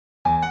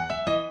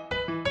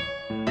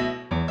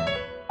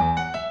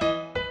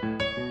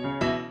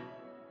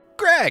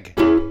Greg.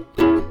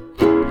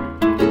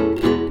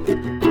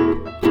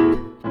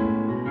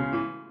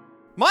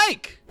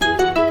 Mike.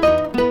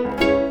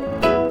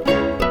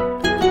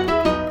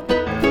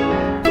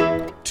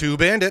 Two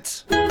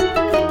bandits.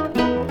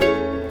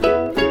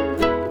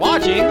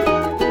 Watching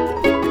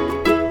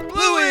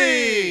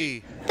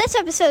Bluey. This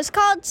episode is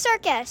called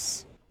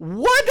Circus.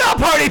 What up,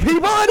 party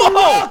people, and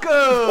welcome!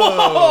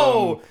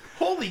 Whoa!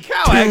 Holy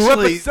cow, to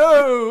actually.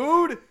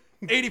 episode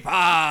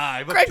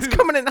 85. Greg's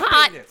coming in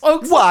hot,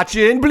 folks.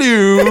 Watching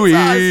Bluey.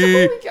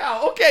 Holy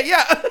cow. Okay,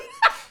 yeah.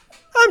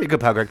 I'm your good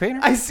pal, Greg Painter.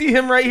 I see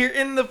him right here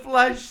in the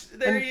flesh.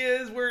 There he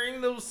is,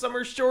 wearing those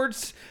summer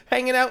shorts,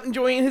 hanging out,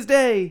 enjoying his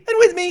day. And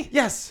with me,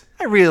 Yes.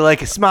 I really like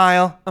his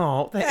smile.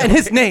 Oh, And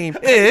his name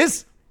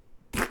is...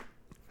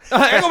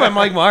 I go by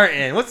Mike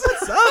Martin. What's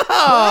up,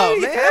 Oh,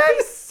 man?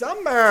 Happy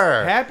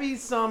summer. Happy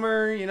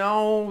summer. You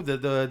know,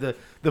 the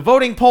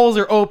voting polls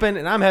are open,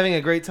 and I'm having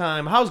a great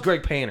time. How's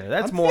Greg Painter?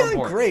 That's I'm more feeling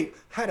important. great.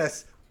 Had a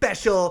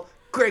special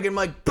Greg and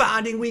Mike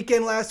bonding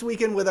weekend last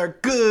weekend with our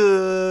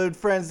good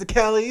friends, the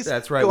Kellys.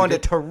 That's right, Going we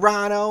to did.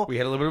 Toronto, We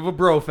had a little bit of a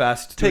bro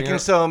fest. taking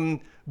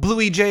some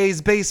Bluey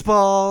Jays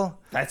baseball.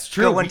 That's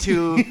true. Going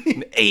to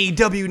an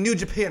AEW New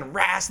Japan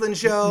wrestling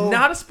show.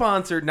 Not a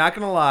sponsor, not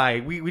gonna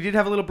lie. We did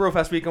have a little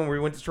Brofest weekend where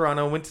we went to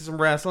Toronto, went to some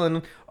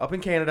wrestling up in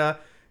Canada,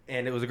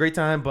 and it was a great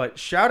time. But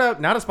shout out,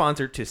 not a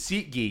sponsor, to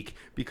SeatGeek,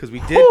 because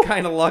we did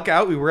kind of luck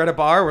out. We were at a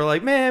bar. We're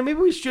like, man, maybe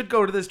we should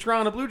go to this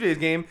Toronto Blue Jays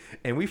game,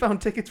 and we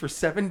found tickets for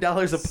 $7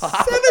 a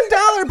pop.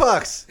 $7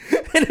 bucks.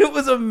 And it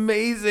was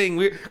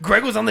amazing.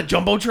 Greg was on the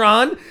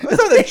Jumbotron. I was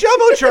on the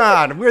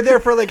Jumbotron. We were there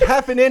for like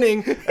half an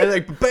inning, and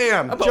like,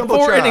 bam, About Jumbotron.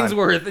 4 innings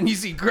worth, and you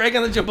see Greg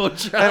on the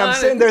Jumbotron. And I'm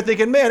sitting there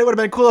thinking, man, it would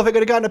have been cool if I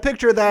could have gotten a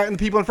picture of that. And the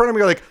people in front of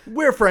me are like,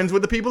 we're friends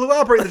with the people who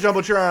operate the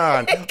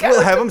Jumbotron.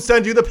 We'll have them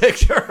send you the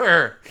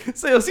picture.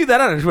 So you'll see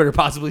that on Twitter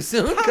possibly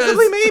soon. 'cause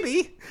Possibly,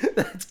 maybe.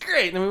 That's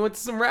great. And then we went to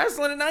some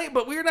wrestling tonight,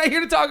 but we're not here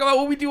to talk about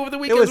what we do over the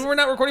weekends was- when we're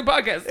not recording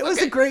podcasts. It was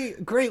Okay.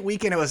 a great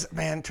weekend. It was,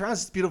 man,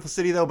 Toronto's a beautiful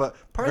city, though, but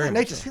part of Very the much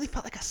night just really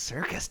felt like a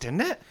circus,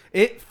 didn't it?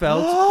 It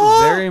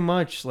felt very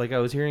much like I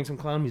was hearing some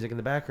clown music in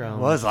the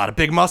background. Well, there's a lot of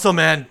big muscle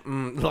men. A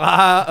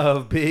lot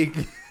of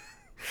big,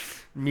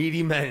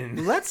 meaty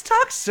men. Let's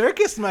talk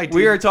circus, my dude.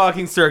 We are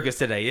talking circus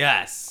today,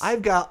 yes.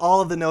 I've got all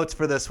of the notes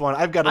for this one.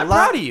 I've got a I'm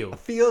lot proud of you. of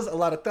feels, a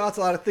lot of thoughts,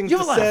 a lot of things You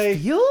to have a lot say.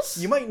 of feels?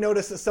 You might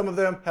notice that some of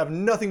them have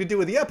nothing to do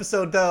with the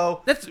episode,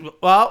 though. That's,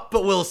 well,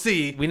 But we'll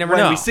see. We never when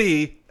know.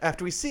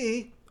 After we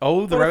see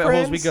oh, the what our rabbit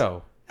holes we friends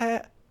go.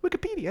 at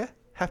Wikipedia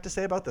have to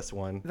say about this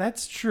one.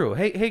 That's true.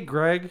 Hey,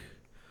 Greg.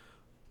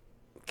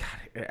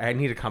 God, I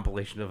need a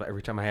compilation of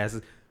every time I ask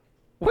this.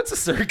 What's a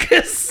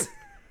circus?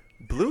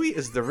 Bluey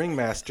is the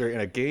ringmaster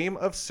in a game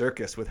of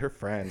circus with her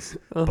friends,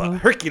 Uh-huh. but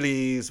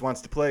Hercules wants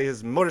to play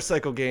his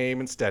motorcycle game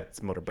instead. It's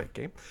a motorbike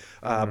game.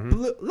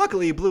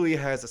 Luckily, Bluey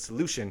has a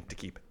solution to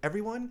keep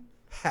everyone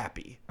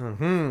happy.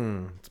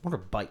 It's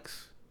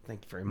motorbikes.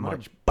 Thank you very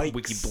much. Motorbikes.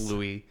 Wiki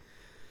Bluey.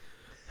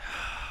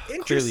 Clearly,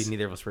 Interest-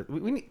 neither of us were.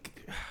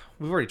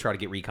 We've already tried to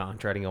get recon,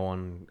 tried to go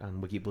on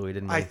Wiki Bluey,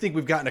 didn't we? I think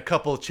we've gotten a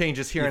couple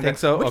changes here You and think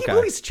there. so? Wiki Okay.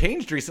 Bluey's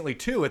changed recently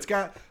too.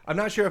 I'm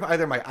not sure if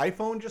either my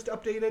iPhone just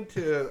updated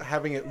to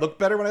having it look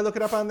better when I look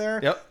it up on there.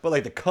 Yep. But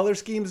like the color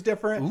scheme's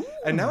different.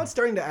 And now it's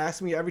starting to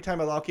ask me every time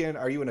I log in,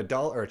 are you an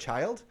adult or a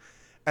child?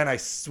 And I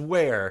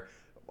swear,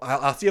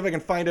 I'll see if I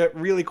can find it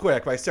really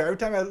quick. But I swear, every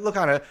time I look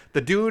on it,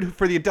 the dude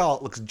for the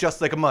adult looks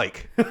just like a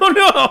Mike. Oh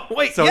no!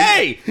 Wait, So-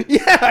 yay!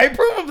 Yeah, I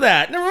approve of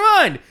that. Never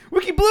mind.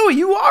 Wiki Bluey,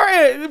 you are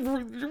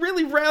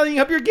really rallying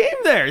up your game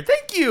there.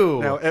 Thank you.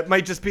 Now, it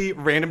might just be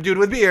random dude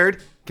with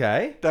beard.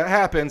 Okay. That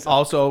happens.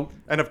 Also,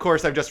 And of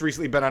course, I've just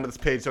recently been onto this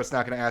page, so it's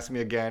not going to ask me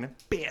again.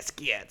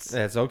 Biscuits.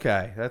 that's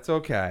okay. That's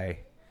okay.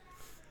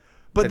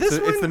 But It's this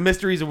one, it's the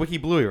mysteries of Wiki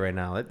Bluey right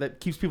now. That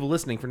keeps people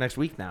listening for next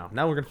week now.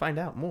 Now we're going to find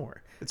out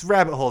more. it's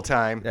rabbit hole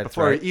time That's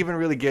before right. we even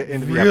really get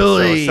into the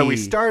Really? episode. So we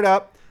start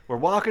up. We're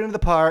walking into the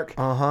park.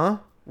 Uh-huh.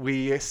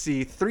 We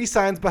see 3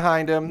 signs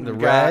behind him. The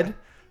red.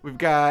 We've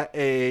got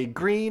a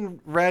green,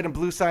 red, and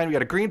blue sign. We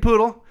got a green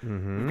poodle.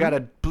 We've got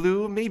a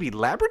blue, maybe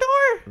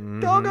Labrador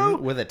doggo.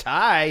 With a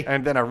tie.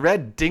 And then a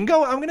red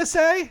dingo, I'm going to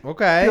say.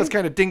 Okay. Feels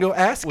kind of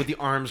dingo-esque. With the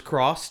arms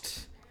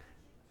crossed.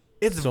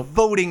 It's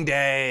voting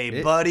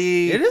day,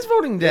 buddy. It is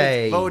voting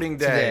day. It's voting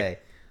day. Today.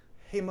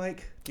 Hey,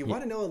 Mike, do you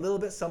want to know a little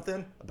bit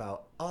something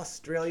about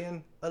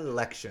Australian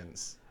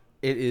elections?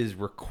 It is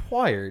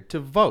required to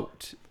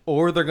vote,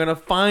 or they're going to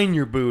fine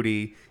your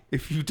booty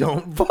if you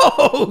don't vote.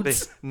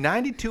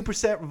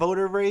 92%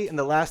 voter rate in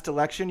the last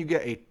election. You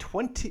get a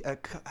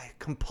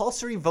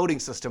compulsory voting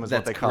system is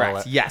what they call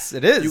correct. it. Yes,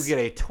 it is. You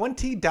get a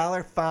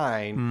 $20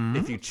 fine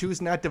if you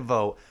choose not to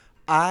vote.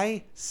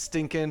 I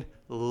stinking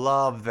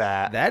love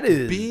that. That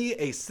is- Be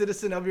a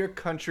citizen of your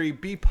country.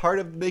 Be part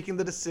of making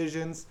the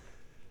decisions.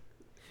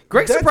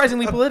 Greg's That's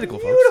surprisingly a political,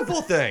 folks.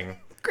 beautiful thing.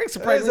 Greg's That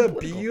is surprisingly a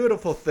political.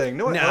 beautiful thing.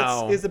 No one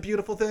Now- else is a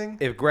beautiful thing.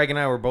 If Greg and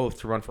I were both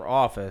to run for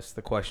office,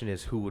 the question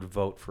is who would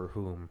vote for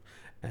whom.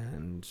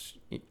 And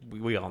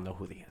we all know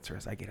who the answer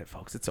is. I get it,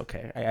 folks. It's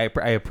okay.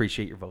 I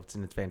appreciate your votes,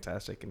 and it's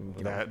fantastic. And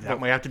That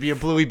might have to be a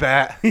Bluey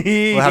bat.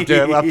 we'll have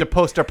to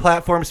post our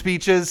platform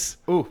speeches.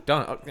 Ooh,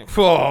 done.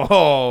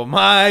 Oh,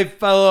 my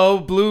fellow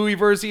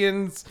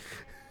Bluey-versians.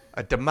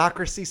 A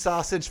democracy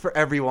sausage for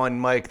everyone,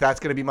 Mike. That's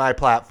going to be my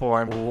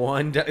platform.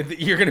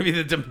 You're going to be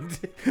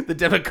the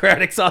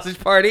Democratic Sausage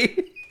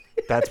Party.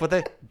 That's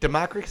what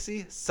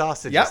democracy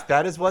sausages. Yep.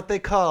 That is what they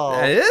call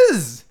That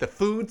is. the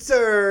food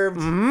served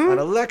on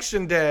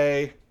election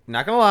day.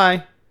 Not going to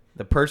lie.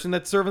 The person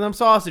that's serving them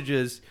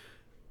sausages,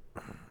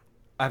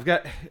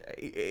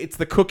 it's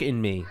the cook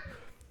in me.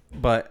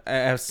 But I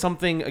have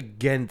something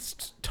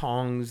against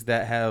tongs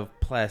that have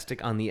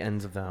plastic on the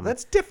ends of them.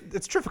 It's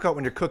difficult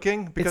when you're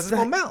cooking because it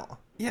will melt.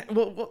 Yeah,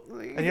 well,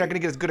 And you're not going to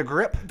get as good a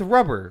grip. the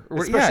rubber.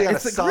 Especially on a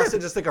it's the sausage,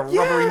 grip. it's like a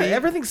rubbery meat.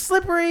 Everything's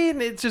slippery, and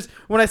it's just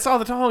when I saw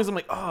the tongs, I'm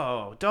like,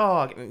 oh,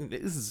 dog. And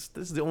this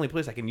is the only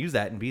place I can use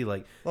that and be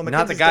like, not the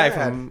Mackenzie's guy dad,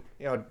 from.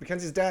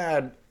 Mackenzie's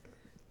dad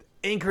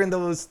anchoring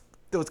those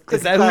Is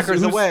clicky that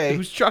clackers away.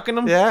 Who's chucking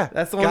them? Yeah,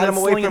 That's the one got that's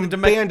him away slinging from the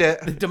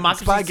Bandit. the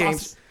democracy Spy sausage.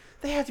 games.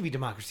 They have to be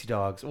democracy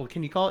dogs. Well,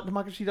 can you call it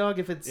democracy dog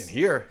if it's In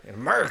here, in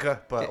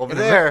America, but over In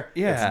there,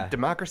 yeah. it's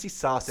democracy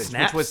sausage,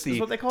 Snaps which was is the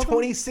what they called them?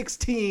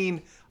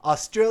 2016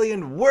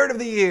 Australian Word of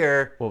the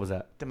Year. What was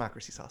that?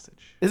 Democracy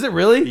sausage. Is it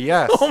really?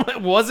 Yes. Oh my,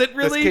 was it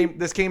really?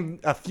 This came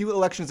a few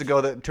elections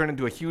ago that turned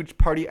into a huge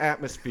party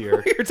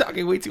atmosphere. You're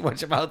talking way too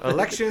much about this.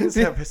 Elections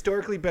have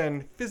historically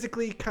been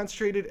physically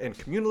concentrated and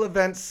communal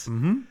events.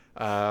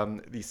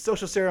 The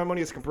social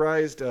ceremony is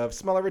comprised of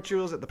smaller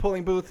rituals at the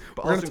polling booth,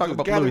 but We're also going to talk includes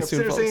about gathering Bluey of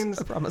soon, folks. citizens.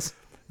 I promise.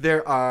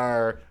 There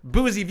are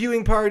boozy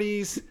viewing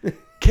parties,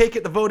 cake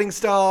at the voting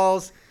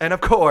stalls, and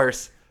of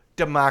course,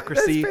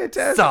 democracy That's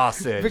fantastic.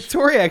 sausage.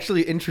 Victoria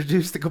actually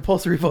introduced the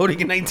compulsory voting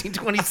in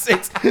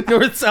 1926,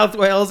 North, South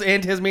Wales,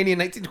 and Tasmania in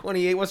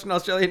 1928, Western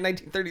Australia in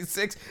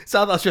 1936,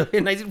 South Australia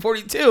in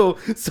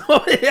 1942.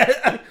 So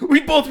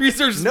we both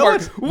researched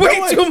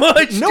way too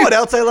much. Know what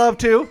else I love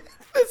too?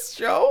 This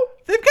show?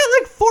 They've got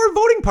like 4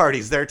 voting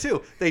parties there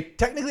too. They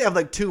technically have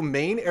like 2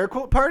 main air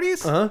quote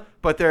parties.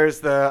 But there's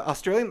the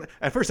Australian.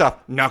 And first off,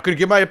 not going to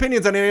give my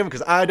opinions on any of them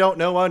because I don't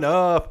know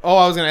enough. Oh,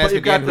 I was going to ask But you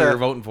you've got again who you're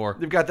voting for.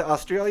 You've got the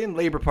Australian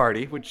Labor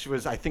Party, which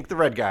was I think the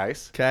red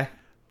guys. Okay.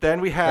 Then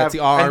we have That's the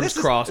arms and this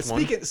is- crossed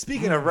one.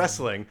 Speaking of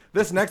wrestling,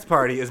 this next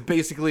party is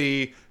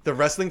basically the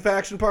wrestling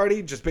faction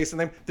party, just based on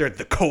them. They're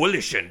the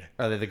Coalition.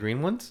 Are they the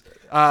green ones?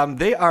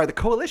 They are the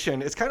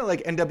Coalition. It's kind of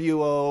like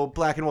NWO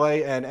Black and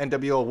White and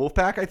NWO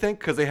Wolfpack, I think,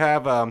 because they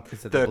have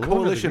Is it the the blue one or the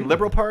Coalition green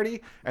Liberal one?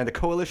 Party and the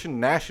Coalition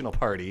National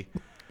Party,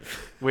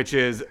 which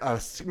is a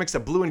mix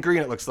of blue and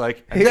green, it looks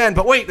like. And then,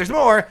 but wait, there's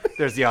more.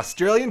 There's the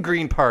Australian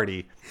Green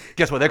Party.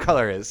 Guess what their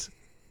color is?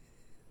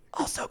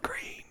 Also green.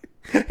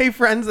 Hey,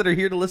 friends that are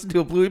here to listen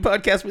to a Bluey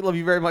podcast, we love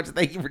you very much.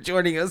 Thank you for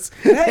joining us.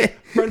 Hey,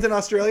 friends in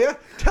Australia,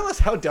 tell us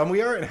how dumb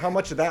we are and how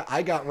much of that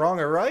I got wrong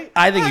or right.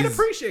 I think I'd he's-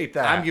 appreciate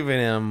that. I'm giving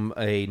him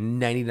a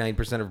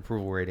 99% of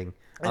approval rating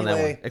on that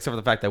Anyway. one, except for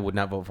the fact that I would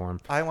not vote for him.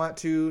 I want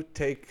to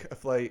take a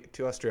flight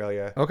to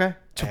Australia. Okay.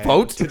 To and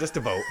vote? just to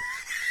vote.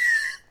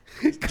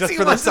 He Just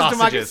for the wants his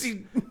sausages.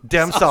 democracy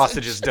Dem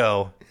sausages,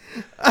 dough.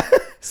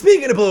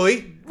 Speaking of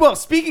Bluey, Well,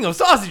 speaking of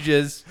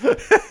sausages,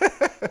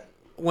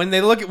 when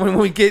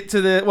we get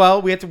to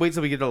the we have to wait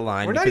till we get to the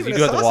line. we're not because even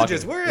you at do have to walk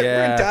sausages. in. We're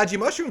in dodgy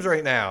mushrooms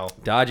right now.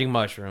 Dodging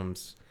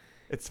mushrooms.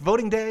 It's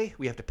voting day.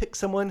 We have to pick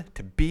someone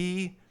to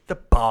be the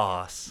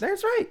boss.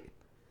 That's right.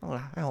 Oh,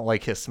 I don't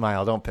like his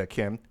smile. Don't pick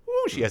him.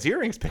 Ooh, she has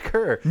earrings. Pick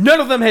her. None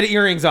of them had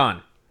earrings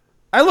on.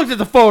 I looked at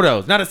the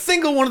photos. Not a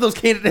single one of those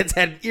candidates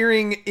had an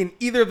earring in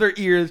either of their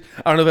ears.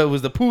 I don't know if it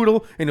was the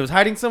poodle and it was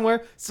hiding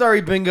somewhere. Sorry,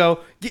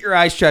 bingo. Get your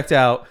eyes checked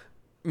out.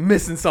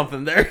 Missing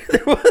something there.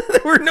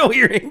 There were no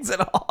earrings at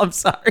all. I'm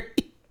sorry.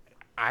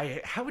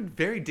 How would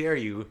very dare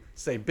you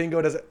say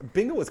Bingo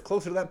Bingo was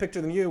closer to that picture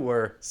than you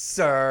were,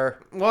 sir.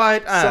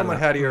 What? I don't Someone know.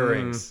 had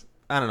earrings.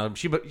 I don't know.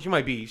 She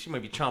might be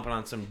chomping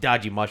on some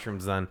dodgy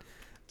mushrooms then.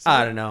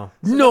 I don't know.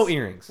 No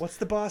earrings. What's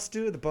the boss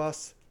do? The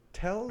boss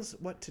tells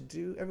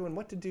everyone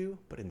what to do,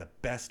 but in the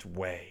best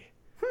way.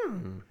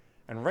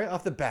 And right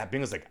off the bat,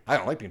 Bingo's like, I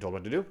don't like being told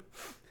what to do.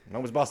 No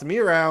one's bossing me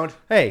around.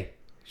 Hey,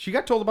 she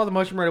got told about the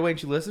mushroom right away and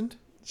she listened.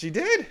 She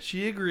did.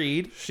 She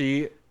agreed.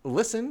 She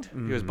listened.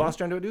 He was bossed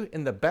around to do it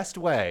in the best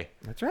way.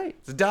 That's right.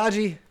 It's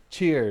dodgy.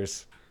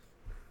 Cheers.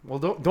 Well,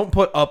 don't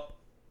put up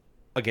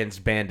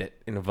against Bandit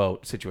in a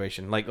vote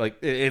situation. Like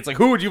it's like,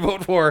 who would you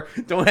vote for?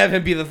 Don't have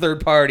him be the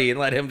third party and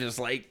let him just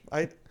like.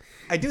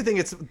 I do think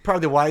it's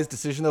probably a wise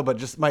decision though, but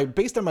just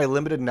based on my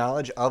limited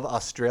knowledge of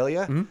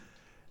Australia,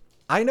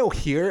 I know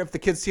here if the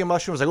kids see a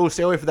mushroom, it's like, oh,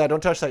 stay away from that.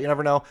 Don't touch that. You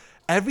never know.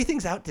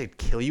 Everything's out to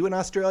kill you in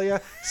Australia.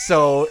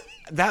 So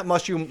that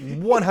mushroom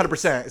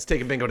 100% is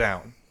taking Bingo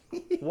down.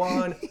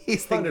 100%.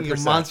 He's thinking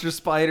of monster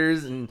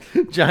spiders and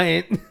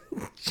giant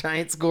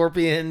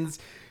scorpions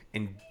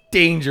and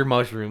danger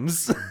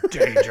mushrooms.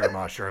 Danger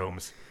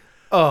mushrooms.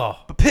 Oh,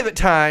 But pivot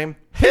time.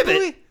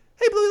 Pivot?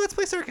 Hey, Bluey, let's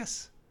play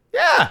Circus.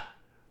 yeah.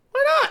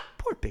 Why not?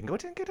 Poor Bingo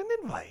didn't get an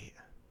invite.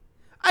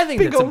 I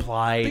think it's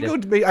implied.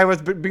 I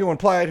was Bingo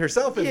implied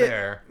herself in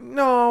there.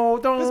 No,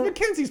 Because don't.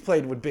 Mackenzie's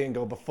played with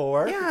Bingo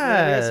before.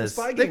 Yes,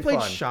 Spy they game played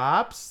fun.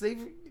 shops.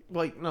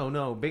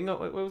 No. Bingo.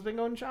 What was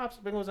Bingo in shops?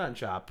 Bingo was not in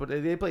shop, but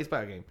they play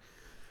spy game.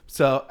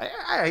 So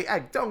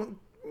I don't.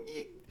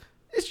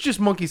 It's just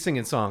monkeys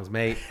singing songs,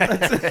 mate.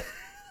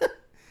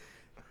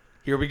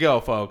 Here we go,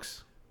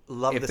 folks.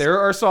 Love If this. there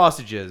are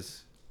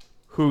sausages,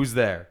 who's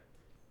there?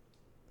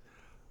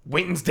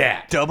 Winton's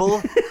dad. Double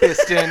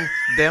fisting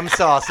them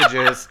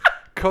sausages.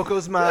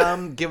 Coco's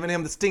mom giving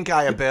him the stink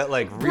eye a bit,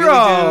 like, really,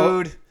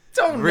 Bro, dude?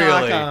 Don't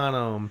Really? knock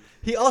on him.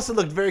 He also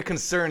looked very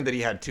concerned that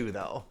he had two,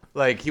 though.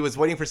 Like, he was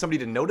waiting for somebody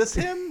to notice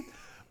him,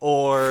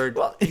 or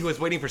he was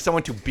waiting for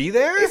someone to be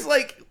there. He's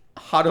like,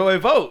 how do I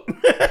vote?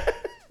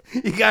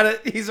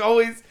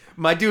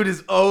 My dude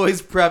is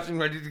always prepped and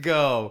ready to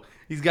go.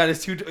 He's got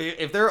his two.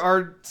 If there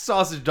are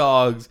sausage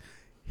dogs,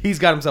 he's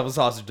got himself a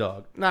sausage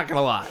dog. Not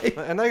gonna lie.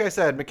 And like I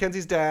said,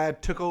 Mackenzie's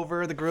dad took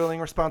over the grilling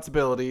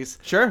responsibilities.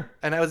 Sure.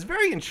 And I was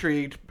very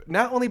intrigued,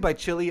 not only by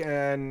Chili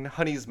and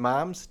Honey's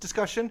mom's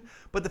discussion,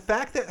 but the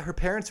fact that her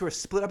parents were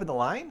split up in the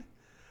line.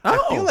 I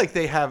feel like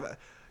they have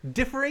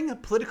differing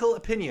political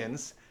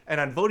opinions, and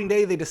on voting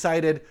day they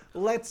decided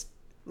let's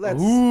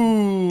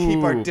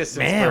keep our distance.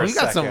 Man, for a we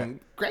got second.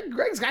 some.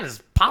 Greg's got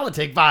his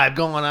politic vibe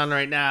going on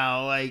right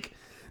now. Like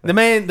the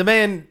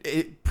man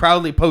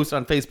proudly posts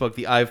on Facebook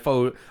the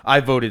I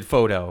voted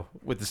photo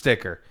with the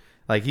sticker.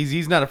 Like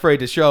he's not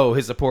afraid to show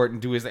his support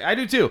and do his thing. I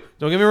do too.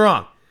 Don't get me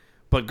wrong,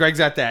 but Greg's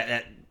got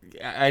that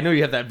I know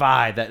you have that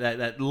vibe,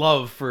 that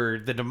love for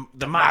the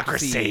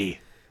democracy.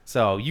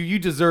 So you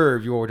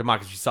deserve your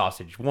democracy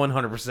sausage,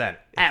 100%.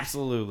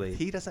 Absolutely.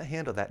 He doesn't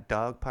handle that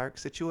dog park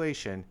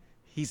situation.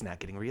 He's not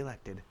getting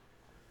reelected.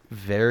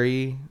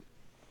 Very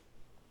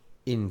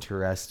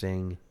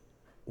interesting.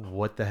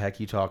 What the heck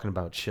are you talking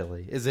about,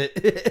 Chili? Is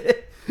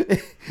it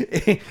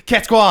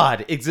Cat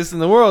Squad exists in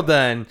the world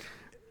then?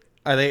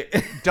 Are they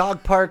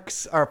Dog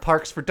parks are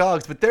parks for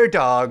dogs, but they're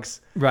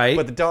dogs. Right.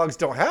 But the dogs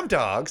don't have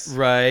dogs.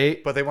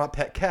 right? But they want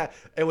pet cat.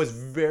 It was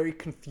very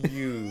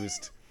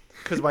confused.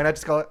 Because why not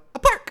just call it a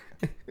park?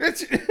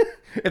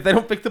 If they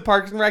don't fix the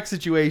Parks and Rec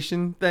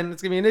situation, then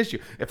it's gonna be an issue.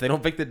 If they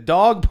don't fix the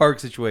dog park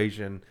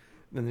situation,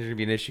 then there's gonna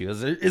be an issue.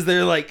 Is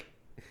there like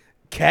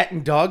cat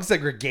and dog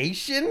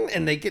segregation?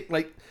 And they get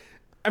like,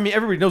 I mean,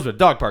 everybody knows what a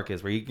dog park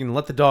is, where you can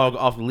let the dog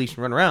off the leash and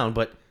run around,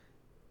 but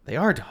they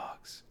are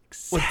dogs.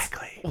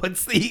 Exactly.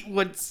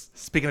 What's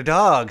Speaking of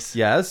dogs,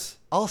 yes?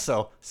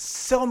 also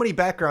so many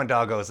background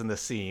doggos in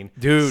this scene,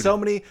 Dude. So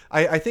many.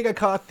 I think I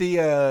caught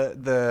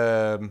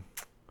the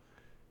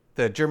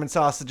German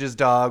sausages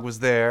dog was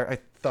there. I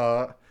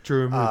thought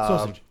German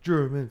sausage.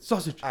 German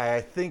sausage. I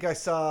think I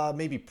saw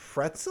maybe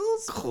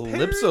pretzels.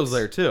 Calypso's parents?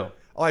 there too.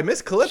 Oh, I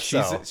missed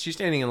Calypso. She's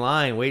standing in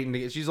line waiting to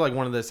get. She's like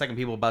one of the second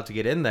people about to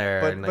get in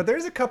there. But and but like,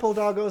 there's a couple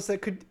doggos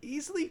that could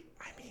easily.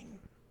 I mean,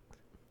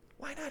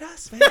 why not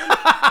us, man?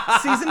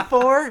 Season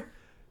 4,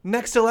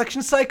 next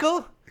election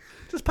cycle.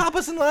 Just pop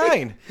us in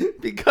line.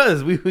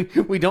 because we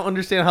don't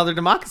understand how their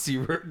democracy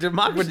We're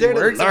there to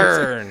works.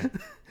 learn.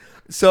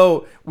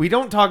 So we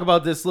don't talk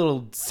about this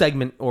little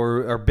segment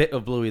or bit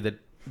of Bluey that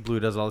Blue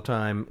does all the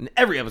time in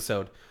every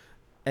episode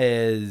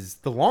is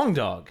the long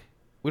dog.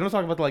 We don't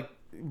talk about like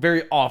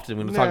very often.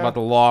 We don't talk No. about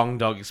the long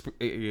dog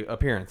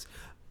appearance.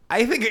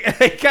 I think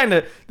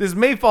this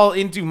may fall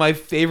into my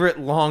favorite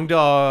long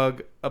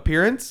dog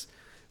appearance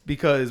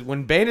because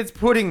when Bandit's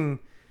putting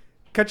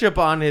ketchup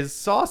on his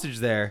sausage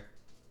there,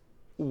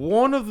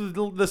 one of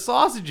the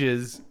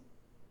sausages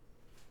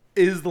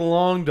is the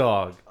long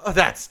dog Oh,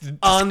 that's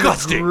on the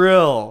disgusting.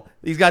 grill.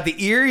 He's got the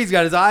ear. He's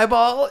got his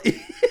eyeball.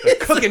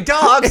 Cooking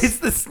dogs. It's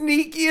the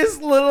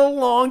sneakiest little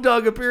long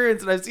dog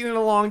appearance that I've seen in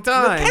a long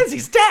time.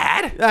 Mackenzie's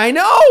dad. I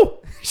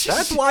know.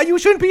 That's why you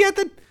shouldn't be at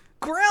the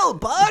grill,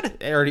 bud.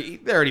 They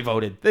already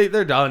voted.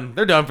 They're done.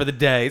 They're done for the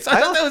day. So I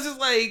thought that was just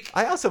like.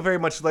 I also very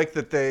much like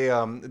that they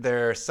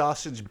their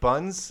sausage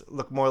buns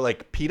look more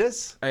like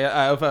pitas.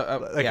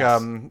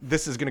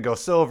 This is gonna go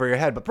so over your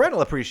head, but Brent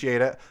will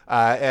appreciate it.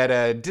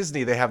 At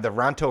Disney, they have the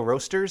Ronto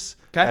Roasters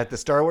at the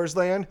Star Wars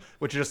land,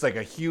 which is just like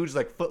a huge,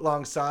 like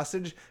foot-long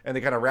sausage, and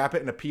they kind of wrap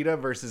it in a pita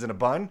versus in a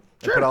bun,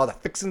 and put all the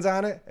fixins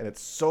on it, and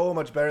it's so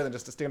much better than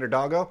just a standard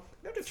doggo.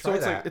 You have to try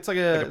that. It's like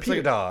a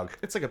pita dog.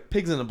 It's like a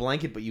pig's in a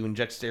blanket, but you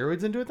inject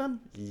steroids into it then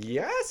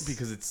Yes,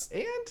 because it's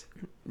and.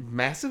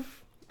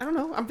 massive. I don't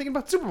know. I'm thinking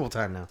about Super Bowl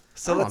time now.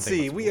 So let's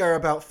see. We are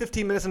about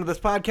 15 minutes into this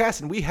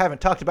podcast, and we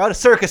haven't talked about a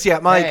circus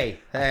yet, Mike. Hey.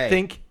 I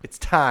think it's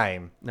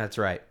time. That's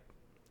right.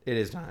 It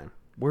is time.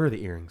 Where are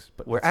the earrings?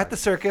 But We're at the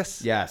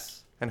circus.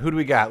 yes. And who do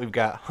we got? We've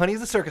got Honey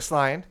the circus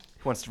lion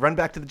who wants to run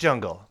back to the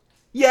jungle.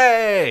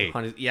 Yay!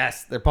 Honey,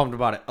 yes, they're pumped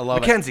about it. I love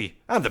it. Mackenzie,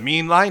 I'm the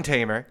mean lion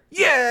tamer.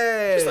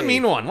 Yay! Just the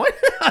mean one. What?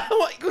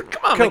 Come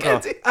on, Coco,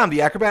 Mackenzie. I'm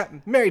the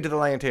acrobat married to the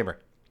lion tamer.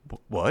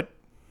 What?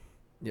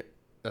 Yeah,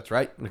 that's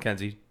right,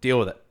 Mackenzie. Deal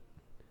with it.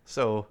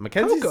 So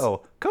Mackenzie's-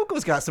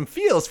 Coco's got some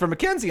feels for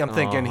Mackenzie, I'm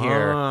thinking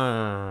here.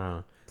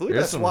 Blue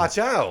There's best watch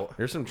out.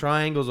 There's some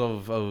triangles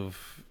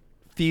of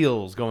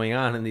feels going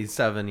on in these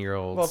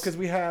 7-year-olds. Well, because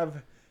we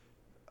have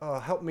Oh,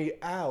 help me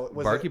out.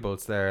 Was Barky it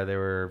Boat's there. They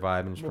were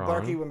vibing strong.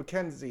 Barky with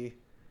Mackenzie?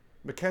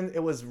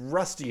 It was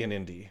Rusty and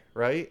Indy,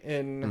 right?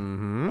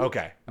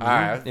 Okay. All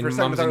right. And For a second,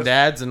 I mums thought it and was-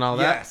 dads and all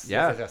that. Yes.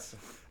 Yeah. Yes.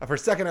 For a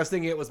second, I was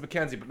thinking it was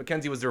Mackenzie, but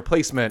Mackenzie was the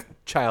replacement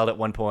child at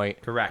one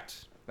point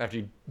Correct. after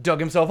he dug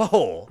himself a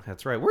hole.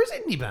 That's right. Where's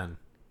Indy been?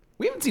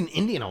 We haven't seen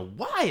Indy in a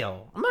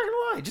while. I'm not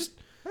gonna lie. Just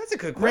That's a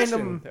good question.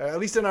 Random- At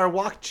least in our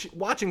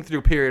watching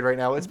through period right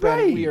now,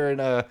 Right. we are in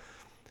an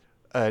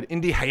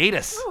indie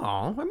hiatus.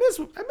 oh,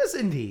 I miss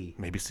Indy.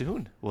 Maybe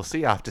soon. We'll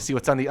see. I'll have to see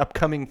what's on the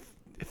upcoming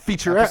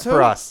featurette Episode?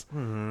 for us.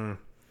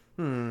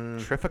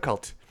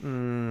 Difficult.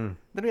 Then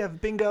we have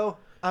Bingo.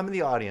 I'm in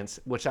the audience,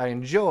 which I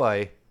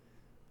enjoy.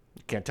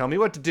 You can't tell me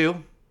what to do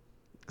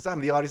because I'm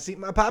in the audience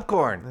eating my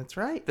popcorn. That's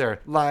right. They're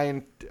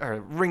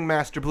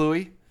Ringmaster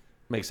Bluey.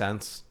 Makes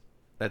sense.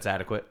 That's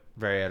adequate.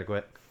 Very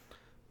adequate.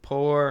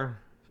 Poor,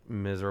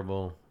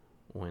 miserable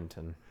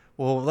Winton.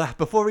 Well,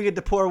 before we get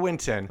to poor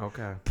Winton,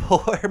 Okay.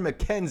 poor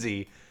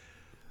Mackenzie.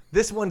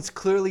 This one's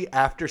clearly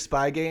after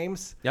Spy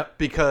Games. Yep.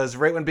 Because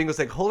right when Bingo's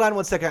like, hold on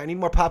one second, I need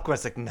more popcorn.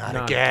 It's like, not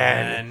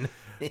again.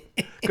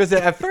 Because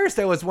at first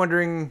I was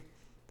wondering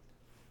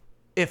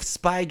if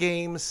Spy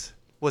Games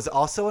was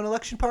also an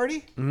election party.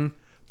 Mm-hmm.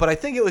 But I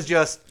think it was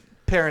just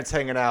parents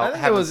hanging out. I think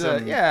it having was, some...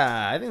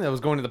 I think that was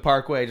going to the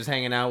Parkway, just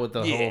hanging out with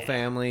the whole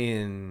family,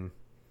 and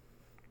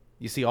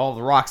you see all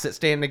the rocks that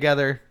stand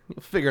together.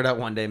 You'll figure it out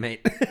one day,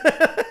 mate.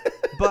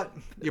 But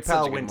your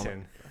pal such a good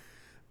Winton.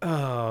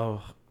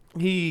 Oh,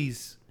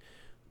 he's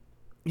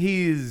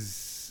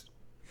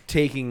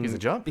taking. He's a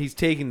jump? He's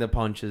taking the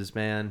punches,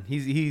 man.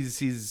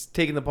 He's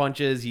taking the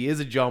punches. He is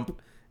a jump,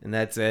 and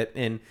that's it.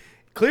 And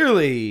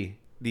clearly,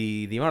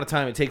 the amount of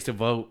time it takes to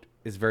vote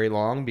is very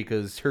long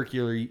because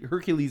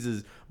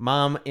Hercules'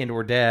 mom and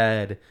or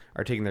dad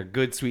are taking their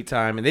good sweet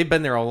time, and they've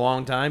been there a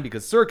long time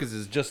because Circus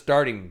is just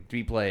starting to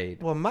be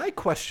played. Well, my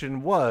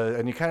question was,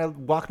 and you kind of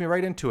walked me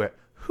right into it,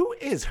 who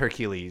is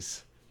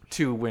Hercules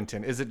to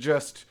Winton? Is it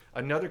just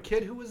another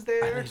kid who was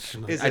there?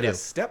 Is it a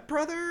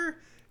stepbrother?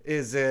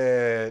 Is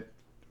it...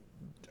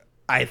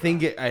 I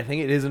think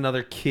it is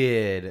another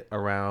kid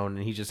around,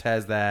 and he just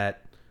has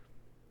that.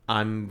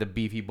 I'm the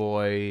beefy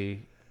boy.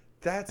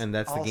 That's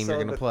the also game you're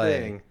gonna the play.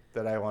 thing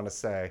that I want to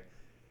say.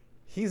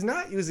 He's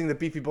not using the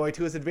beefy boy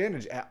to his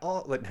advantage at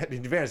all. Like, the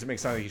advantage that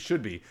makes it sound like he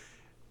should be.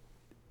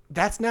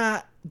 That's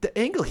not the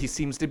angle he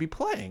seems to be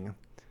playing.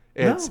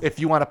 It's if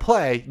you want to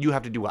play, you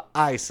have to do what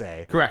I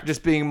say. Correct.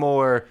 Just being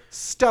more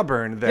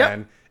stubborn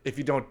than if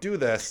you don't do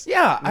this.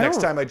 Yeah,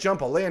 next time I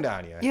jump, I'll land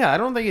on you. Yeah, I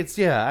don't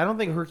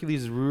think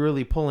Hercules is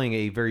really pulling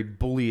a very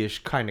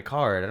bullyish kind of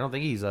card. I don't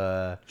think he's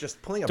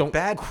Just pulling a don't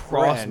bad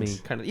cross friend. me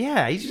kind of.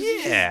 Yeah, he's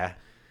just Yeah.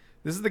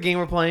 This is the game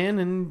we're playing,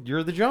 and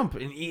you're the jump.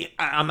 And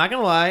I'm not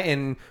gonna lie.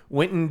 And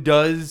Winton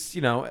does,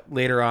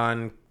 later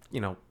on,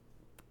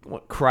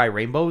 cry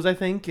rainbows, I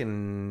think,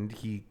 and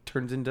he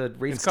turns into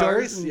race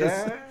cars. Stories? And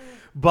Yeah.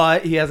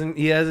 but he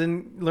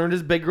hasn't learned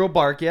his big girl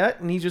bark yet,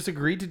 and he just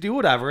agreed to do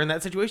whatever in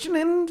that situation.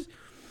 And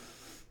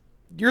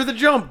you're the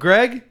jump,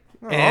 Greg.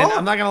 And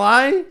I'm not gonna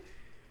lie.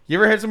 You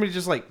ever had somebody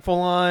just like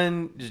full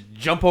on just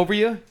jump over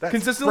you That's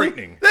consistently?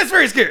 frightening. That's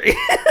very scary.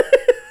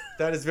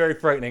 That is very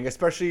frightening,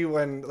 especially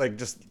when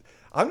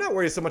I'm not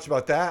worried so much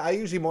about that. I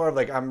usually more of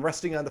I'm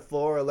resting on the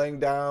floor or laying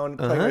down,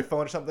 playing my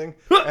phone or something,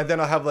 and then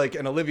I'll have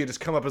an Olivia just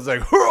come up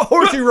and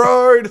horsey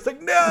ride. It's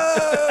like,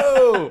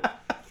 no,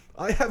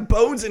 I have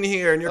bones in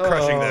here and you're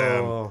crushing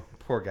them. Oh,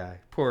 poor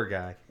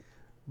guy.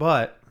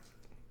 But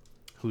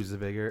who's the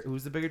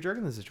bigger jerk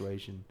in this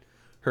situation?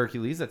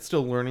 Hercules, that's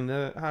still learning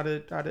how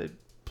to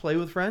play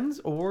with friends,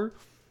 or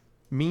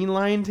mean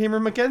lion tamer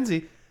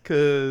Mackenzie?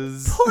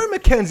 Because Poor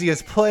Mackenzie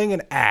is playing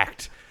an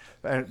act.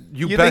 And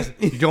you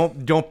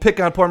don't pick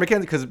on poor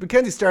Mackenzie because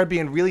Mackenzie started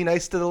being really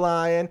nice to the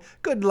lion.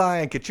 Good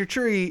lion, get your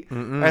treat.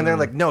 And they're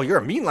like, no, you're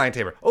a mean lion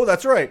tamer. Oh,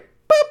 that's right.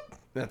 Boop.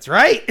 that's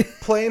right.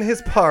 Playing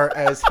his part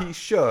as he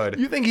should.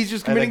 You think he's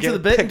just And committing to again,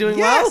 the bit and doing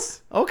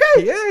yes. well?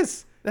 Okay, He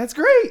is. that's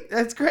great.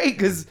 That's great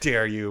because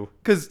Dare you.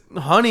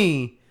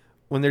 Honey,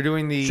 when they're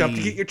doing the Jump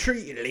to get your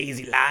treat, you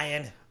lazy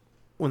lion.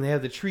 when they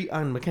have the treat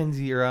on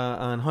Mackenzie or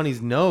on Honey's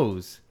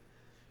nose,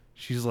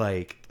 she's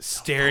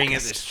staring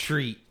at this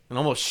treat and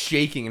almost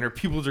shaking, and her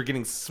pupils are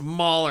getting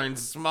smaller and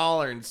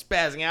smaller and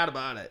spazzing out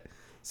about it.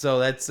 So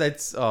that's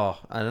I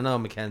don't know,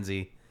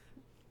 Mackenzie.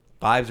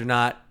 Vibes are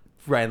not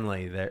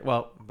friendly there.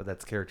 Well, but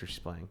that's the character she's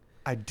playing.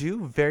 I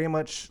do very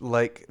much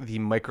like the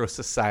micro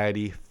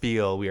society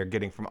feel we are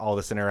getting from all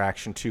this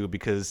interaction too,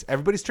 because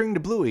everybody's turning to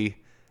Bluey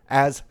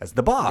as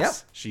the boss. Yep.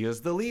 She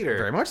is the leader.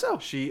 Very much so.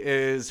 She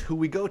is who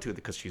we go to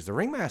because she's the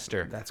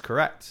ringmaster. That's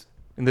correct.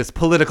 In this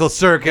political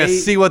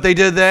circus, see what they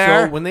did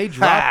there? So when they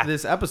dropped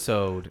this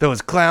episode,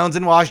 those clowns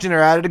in Washington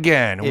are at it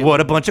again.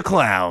 What a bunch of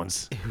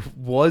clowns.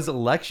 was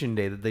election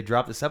day that they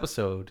dropped this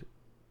episode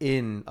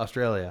in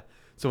Australia.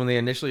 So when they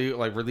initially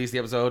released the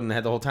episode and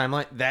had the whole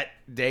timeline, that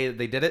day that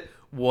they did it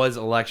was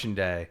election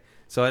day.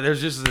 So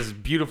there's just this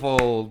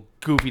beautiful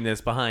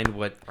goofiness behind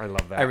what I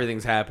love that.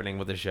 everything's happening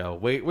with the show.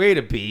 Way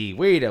to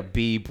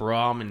be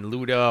Brom and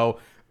Ludo.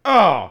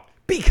 Oh,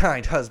 Be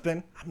kind,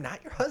 husband. I'm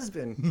not your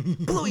husband.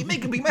 Bluey,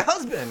 make him be my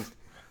husband.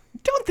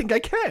 Don't think I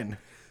can.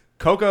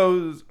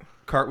 Coco's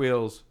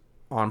cartwheels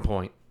on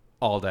point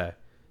all day.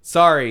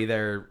 Sorry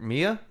there,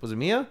 Mia. Was it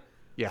Mia?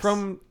 Yes.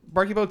 From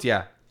Barky Boats?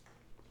 Yeah.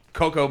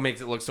 Coco makes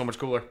it look so much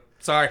cooler.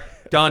 Sorry.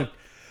 Done.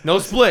 No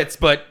splits,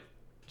 but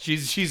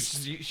she's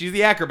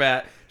the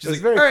acrobat. She's It's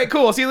like, very- all right,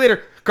 cool. I'll see you later.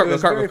 It Cartwheel,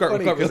 was very cartwheel,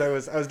 funny cartwheel, because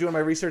cartwheel. I was doing my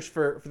research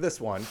for this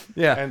one.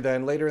 Yeah. And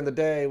then later in the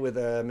day with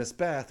Miss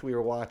Beth, we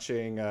were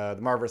watching The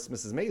Marvelous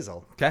Mrs.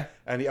 Maisel. Okay.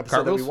 And the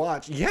episode that we Cartwheels?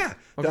 watched,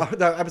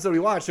 the episode we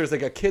watched, there's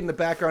like a kid in the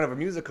background of a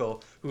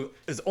musical who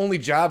his only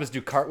job is to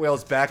do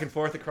cartwheels back and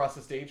forth across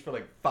the stage for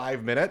like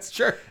 5 minutes.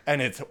 Sure. And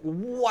it's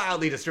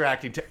wildly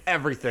distracting to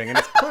everything. And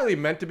it's clearly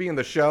meant to be in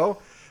the show,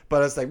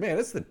 but it's like, man,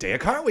 it's the day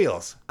of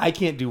cartwheels. I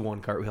can't do one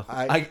cartwheel.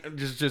 I- I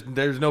just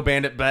there's no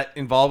bandit bet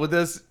involved with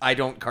this. I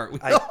don't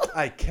cartwheel.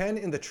 I can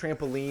in the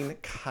trampoline,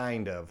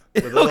 kind of.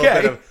 With a little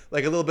Okay. bit of,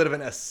 like a little bit of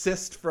an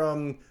assist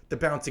from the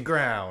bouncy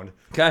ground.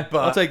 Okay, But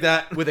I'll take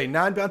that. With a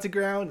non-bouncy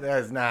ground,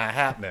 that is not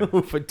happening.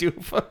 Oofa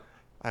doofa.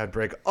 I would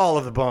break all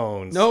of the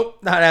bones. Nope,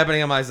 not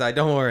happening on my side.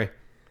 Don't worry.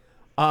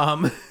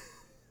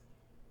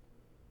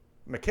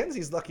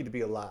 Mackenzie's lucky to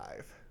be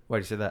alive.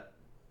 Why'd you say that?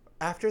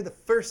 After the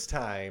first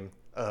time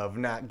of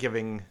not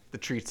giving the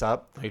treats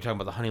up, Are you talking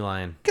about the honey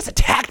lion? gets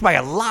attacked by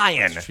a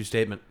lion. True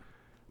statement.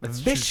 That's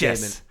a true Vicious.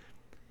 statement.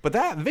 But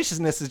that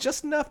viciousness is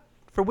just enough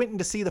for Winton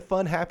to see the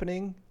fun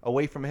happening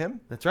away from him.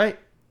 That's right.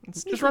 And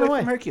Just sneak run away.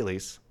 from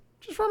Hercules.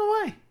 Just run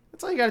away.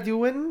 That's all you gotta do,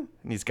 Winton.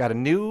 And he's got a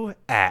new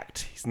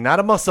act. He's not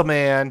a muscle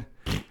man.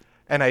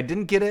 And I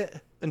didn't get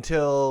it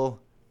until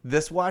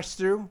this watch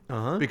through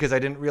because I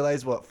didn't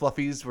realize what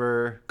fluffies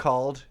were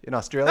called in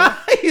Australia.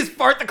 He's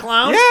Fart the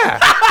Clown? Yeah.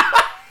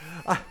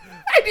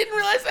 I didn't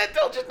realize that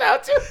until just now,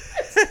 too.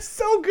 It's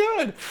so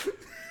good.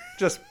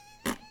 Just,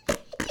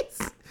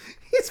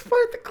 He's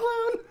Fart the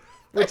Clown.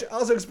 which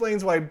also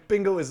explains why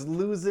Bingo is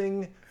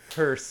losing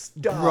her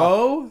stuff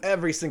Bro.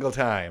 every single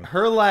time.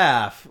 Her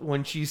laugh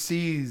when she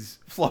sees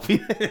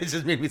Fluffy, it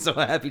just made me so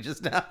happy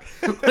just now.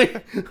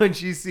 when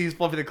she sees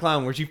Fluffy the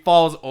Clown, where she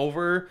falls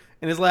over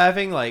and is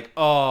laughing, like,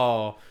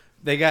 oh,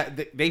 they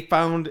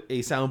found a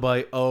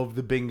soundbite of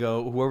the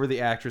Bingo, whoever the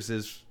actress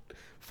is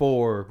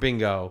for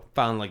Bingo,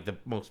 found like the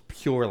most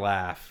pure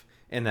laugh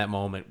in that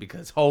moment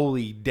because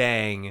holy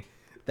dang,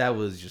 that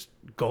was just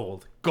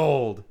gold.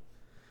 Gold.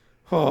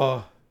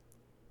 Oh,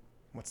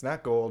 What's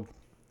not gold?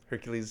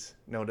 Hercules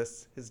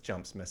noticed his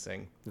jump's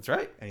missing. that's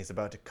right. And he's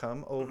about to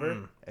come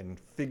over and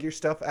figure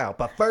stuff out.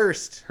 But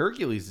first,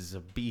 Hercules is a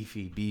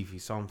beefy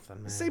something,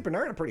 man. St.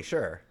 Bernard, I'm pretty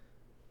sure.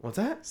 What's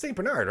that? St.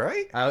 Bernard,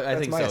 right? I That's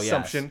think my so.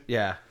 assumption. Yes.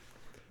 Yeah,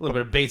 a little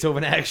bit of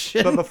Beethoven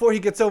action. But before he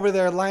gets over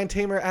there, Lion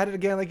Tamer at it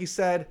again, like you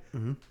said,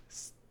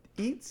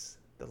 eats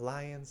the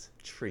lion's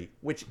treat.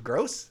 Which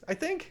gross, I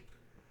think.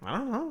 I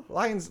don't know.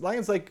 Lions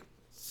like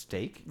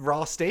Steak.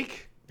 raw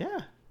steak.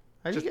 Yeah.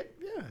 How'd you get?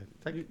 Yeah.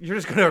 You're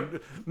just gonna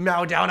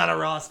mow down on a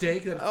raw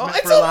steak. That's Oh, meant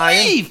it's for a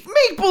lion. leaf.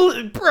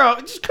 Maple, bro.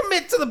 Just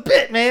commit to the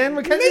bit, man.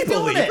 Mackenzie's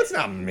Maple doing leaf. it. It's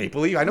not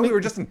maple leaf. I know we were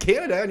just in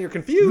Canada and you're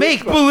confused.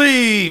 Make but-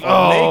 believe. Oh,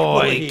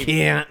 Oh, make I believe.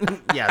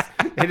 can't. Yes,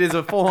 it is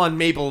a full-on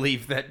maple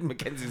leaf that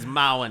Mackenzie's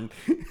mowing.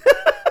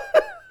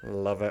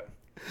 Love it.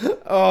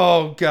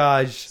 Oh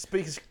gosh.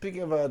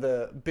 Speaking of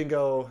the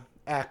Bingo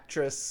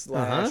actress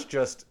slash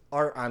just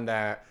art on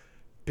that,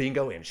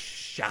 Bingo in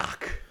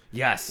shock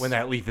Yes. when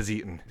that leaf is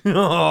eaten.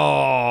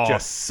 Oh.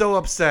 Just so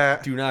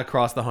upset. do not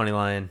cross the honey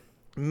line.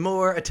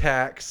 More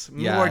attacks,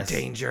 more Yes.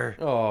 danger.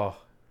 Oh.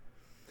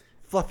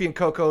 Fluffy and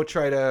Coco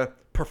try to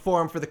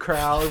perform for the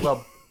crowd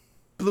while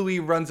Bluey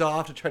runs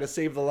off to try to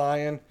save the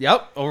lion.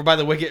 Yep. Over by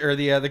the wicket or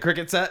the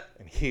cricket set.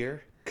 And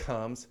here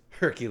comes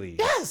Hercules.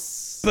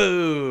 Yes.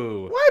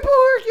 Boo! Why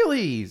boo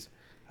Hercules?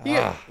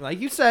 Ah. Like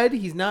you said,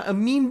 he's not a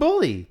mean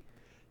bully.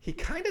 He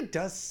kind of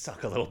does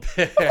suck a little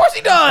bit. Of course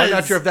he does. I'm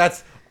not sure if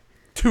that's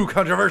too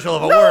controversial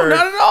of a No, word.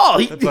 not at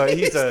all. But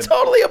he's he's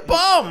totally a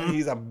bum.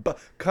 He's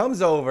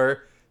comes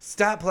over.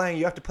 Stop playing.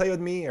 You have to play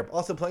with me. You're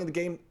also playing the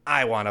game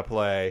I want to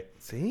play.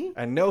 See?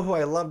 And know who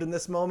I loved in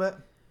this moment?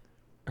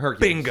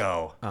 Hercules.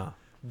 Bingo. Oh.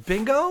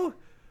 Bingo.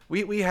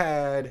 We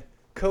had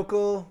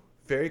Coco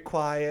very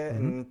quiet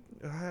and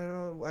I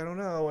don't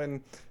know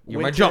and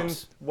You're my Winton,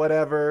 jumps.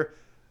 whatever.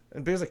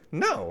 And Bingo's like,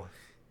 no,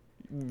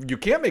 you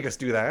can't make us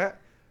do that.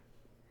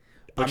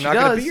 But I'm she not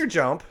gonna does. be your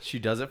jump. She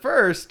does it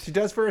first. She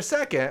does for a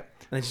second. And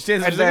then she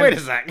stands there And and then,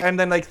 she's like, wait a sec. and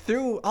then like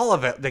through all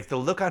of it, like the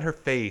look on her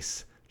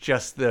face,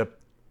 just the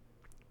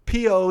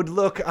PO'd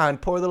look on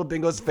poor little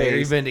Bingo's face.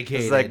 Very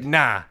vindicated. It's like,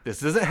 nah,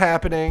 this isn't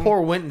happening.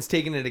 Poor Winton's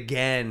taking it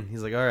again.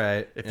 He's like, all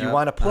right. If you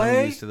want to play,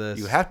 I'm used to this.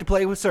 you have to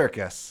play with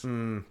Circus.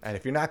 And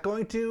if you're not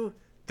going to,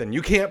 then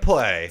you can't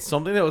play.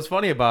 Something that was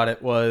funny about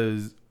it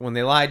was when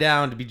they lie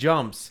down to be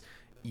jumps,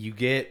 you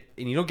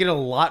don't get a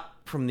lot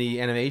from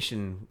the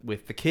animation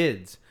with the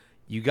kids.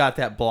 You got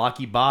that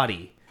blocky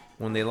body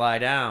when they lie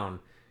down.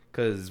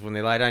 Because when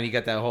they lie down, you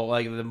got that whole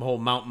the whole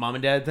Mount Mom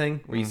and Dad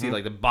thing where you see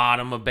like the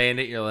bottom of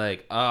Bandit. You're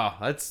like, oh,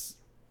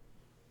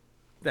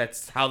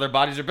 that's how their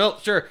bodies are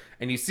built, sure.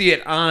 And you see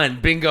it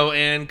on Bingo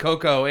and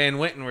Coco and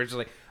Winton, where it's just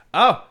like,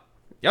 oh,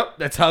 Yep,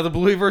 that's how the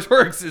Blueyverse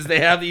works. Is they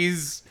have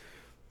these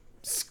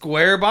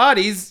square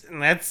bodies,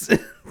 and that's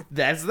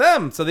that's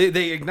them. So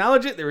they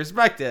acknowledge it, they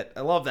respect it.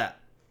 I love that.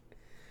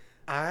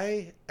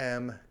 I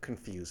am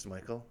confused,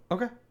 Michael.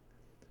 Okay.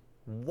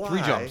 Why?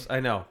 3 jumps. I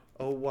know.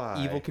 Oh,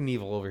 why? Evil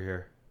Knievel over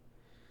here.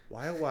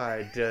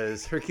 Why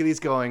does Hercules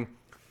going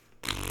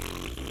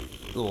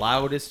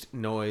Loudest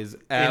noise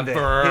in the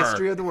ever.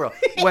 history of the world?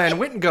 When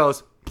Winton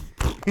goes,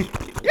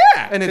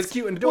 Yeah, and it's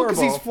cute and Well,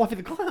 adorable. because he's Fluffy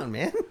the Clown,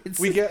 man.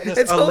 We get this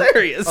it's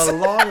hilarious. A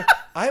long.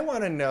 I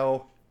want to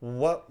know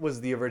what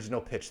was the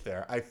original pitch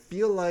there. I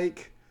feel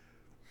like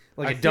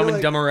like a Dumb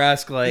and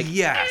Dumber-esque, like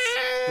yes,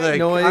 like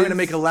noise. I'm gonna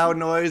make a loud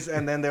noise,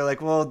 and then they're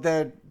like, well,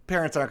 their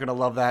parents aren't gonna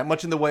love that.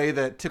 Much in the way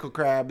that Tickle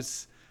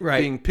Krabs.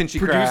 Right. Being Pinchy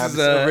Produces Crab's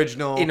a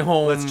original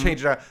in-home- Let's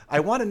change it out. I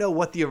want to know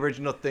what the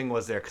original thing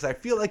was there, because I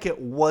feel like it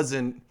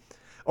wasn't,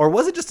 or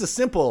was it just a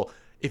simple,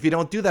 if you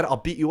don't do that, I'll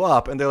beat you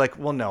up, and they're like,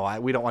 well,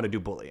 no, we don't want to do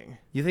bullying.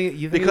 You think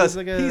it Because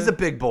was like he's a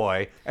big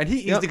boy, and he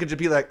easily Yep. could just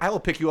be like, I will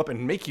pick you up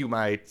and make you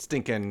my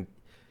stinking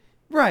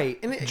right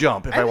and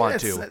jump if I think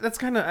want that's, to. That's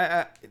kind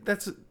of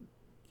that's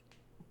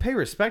pay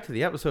respect to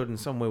the episode in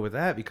some way with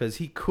that, because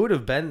he could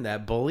have been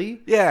that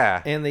bully.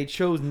 Yeah. And they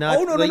chose not.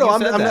 Oh no, like no! you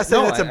I'm said not that.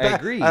 saying No, that's a bad. I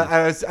agree.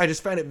 I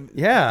just find it.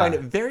 Yeah. Find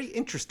it very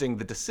interesting,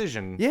 the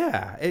decision.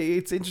 Yeah,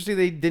 it's interesting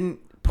they didn't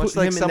put Much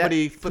like him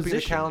somebody in that flipping the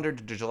position. calendar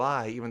to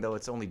July, even though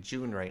it's only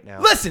June right now.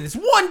 Listen, it's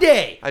one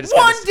day. I just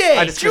One got day.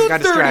 I just June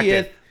got 30th.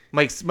 distracted.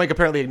 Mike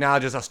apparently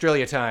acknowledges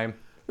Australia time.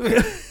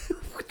 Okay.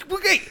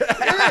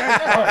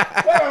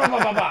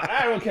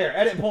 I don't care.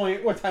 Edit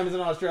point. What time is it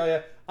in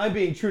Australia? I'm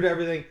being true to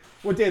everything.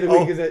 What day of the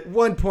week is it?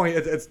 1 point.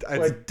 It's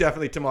What?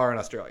 definitely tomorrow in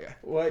Australia.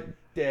 What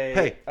day?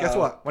 Hey, guess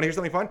what? Want to hear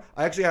something fun?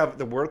 I actually have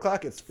the word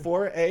clock. It's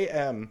 4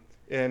 a.m.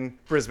 in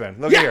Brisbane.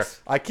 Look here.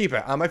 Yes! I keep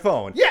it on my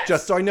phone. Yes!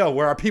 Just so I know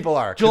where our people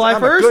are. 'Cause July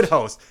I'm 1st? a good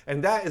host.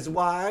 And that is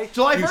why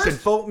July you 1st? should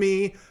vote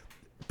me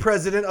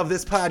president of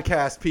this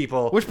podcast,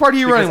 people. Which party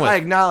are you running because with? I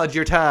acknowledge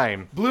your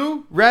time.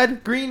 Blue,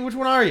 red, green. Which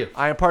one are you?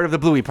 I am part of the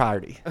Bluey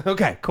Party.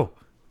 Okay, cool,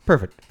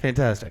 perfect,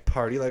 fantastic.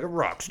 Party like a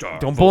rock star.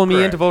 Don't Vote bully me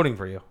correct. into voting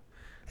for you.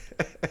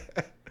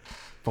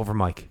 Vote for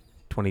Mike.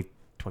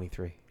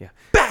 2023. Yeah.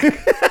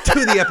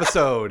 To the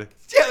episode.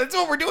 Yeah, that's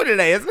what we're doing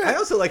today, isn't I it?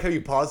 also like how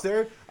you paused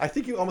there. I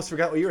think you almost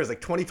forgot what year it is.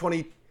 Like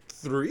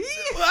 2023?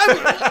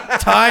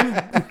 Time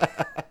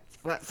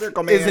Flat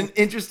circle, man. is an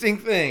interesting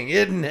thing,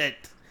 isn't it?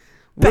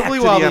 Back Wibbly to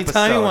the wobbly, episode.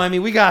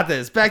 timey-wimey, we got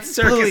this. Back to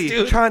Circus, Bluey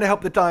dude. trying to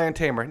help the Lion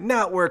Tamer.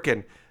 Not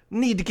working.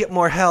 Need to get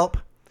more help.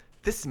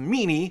 This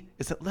meanie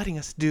isn't letting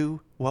us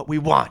do what we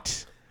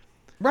want.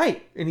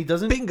 Right, and he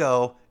doesn't.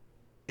 Bingo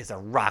is a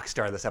rock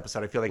star this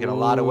episode, I feel like, in a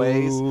lot of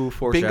ways. Ooh, Bingo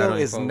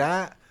foreshadowing, is folks.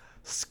 not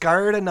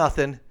scared of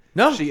nothing.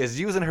 No. She is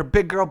using her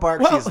big girl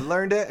bark. Well- She has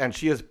learned it, and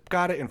she has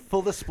got it in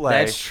full display.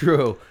 That's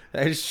true.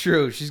 That is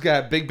true. She's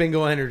got big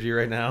bingo energy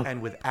right now.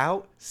 And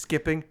without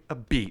skipping a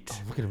beat.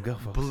 Look at him go,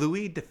 folks.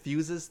 Bluey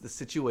diffuses the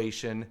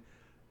situation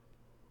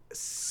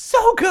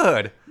so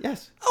good.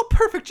 Yes. Oh,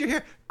 perfect, you're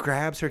here.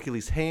 Grabs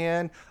Hercules'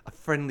 hand, a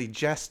friendly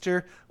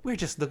gesture. We're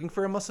just looking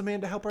for a muscle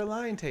man to help our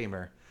lion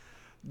tamer.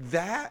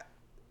 That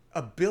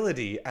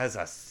ability as a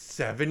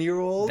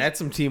 7-year-old That's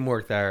some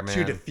teamwork there, man.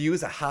 to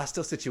diffuse a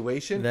hostile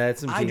situation,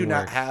 That's some I do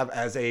not teamwork. have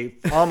as a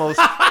almost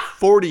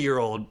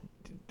 40-year-old,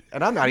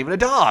 and I'm not even a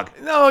dog.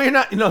 No, you're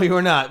not. No, you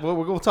are not.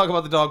 We'll talk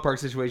about the dog park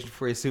situation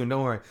for you soon.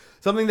 Don't worry.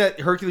 Something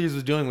that Hercules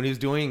was doing when he was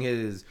doing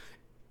his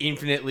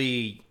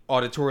infinitely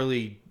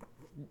auditorily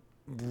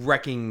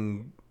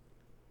wrecking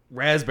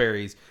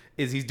raspberries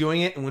is he's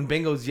doing it, and when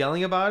Bingo's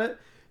yelling about it,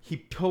 he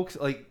pokes,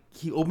 like,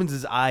 he opens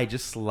his eye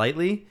just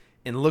slightly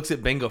and looks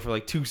at Bingo for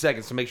like 2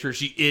 seconds to make sure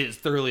she is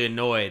thoroughly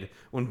annoyed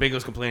when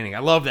Bingo's complaining. I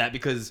love that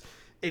because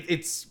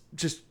it's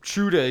just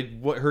true to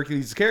what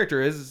Hercules'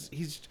 character is.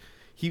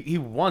 He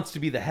wants to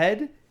be the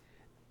head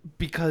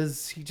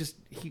because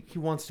he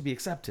wants to be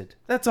accepted.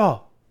 That's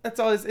all. That's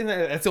all. And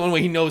that's the only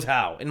way he knows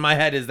how. In my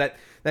head, is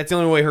that's the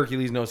only way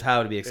Hercules knows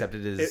how to be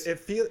accepted.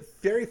 It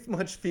very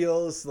much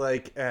feels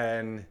like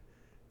an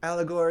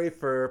allegory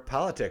for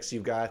politics.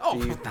 You've got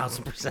the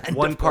 1000%.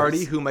 one of course.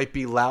 party who might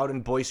be loud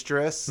and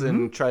boisterous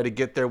and try to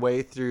get their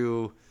way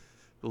through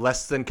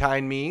less than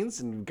kind means,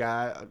 and you've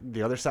got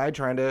the other side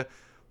trying to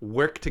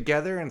work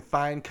together and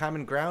find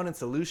common ground and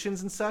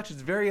solutions and such.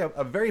 It's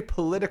a very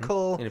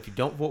political And if you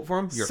don't vote for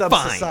him, you're sub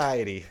fined.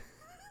 society.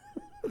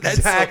 That's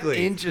Exactly.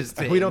 so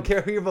interesting. We don't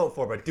care who you vote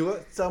for, but do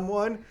it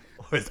someone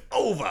or it's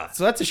over.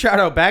 So that's a shout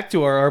out back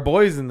to our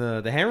boys in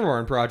the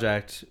Hammerborn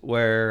project,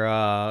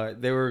 where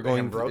they were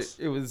going. Hambros?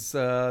 It was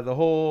the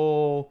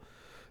whole,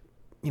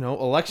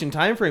 election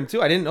time frame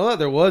too. I didn't know that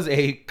there was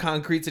a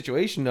concrete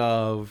situation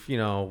of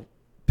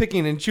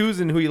picking and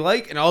choosing who you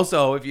like, and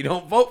also if you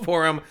don't vote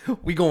for him,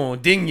 we gonna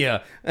ding you.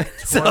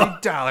 So,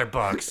 $20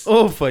 bucks.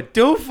 oofa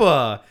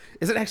doofa.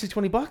 Is it actually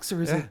 $20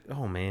 or is Yeah. it?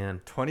 Oh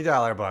man,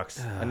 $20 bucks.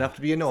 Enough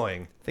to be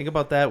annoying. think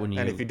about that when you.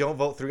 And if you don't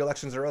vote 3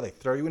 elections in a row, they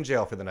throw you in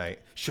jail for the night.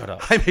 shut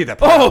up. I made that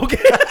point. Oh, okay.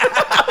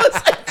 I was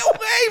like, no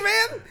way,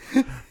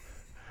 man.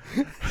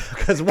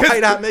 Because why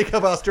not make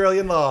up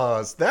Australian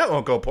laws? That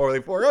won't go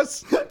poorly for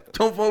us.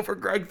 Don't vote for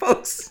Greg,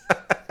 folks.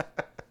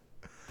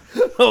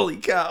 Holy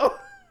cow.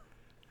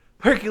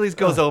 Hercules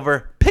goes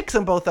over, picks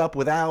them both up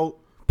without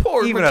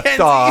Poor even Mackenzie. a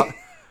thought.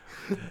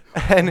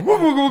 And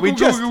we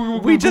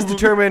just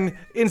determine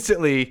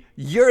instantly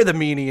you're the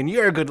meanie and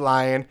you're a good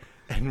lion.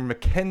 And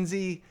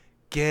Mackenzie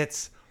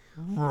gets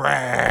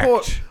wrecked.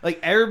 Poor, like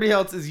everybody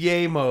else is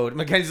yay mode.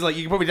 Mackenzie's like,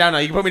 you can put me down now.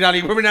 You can put me down.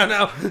 You can put me down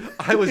now.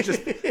 I was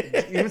just,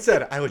 even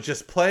said, I was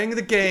just playing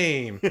the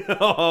game. I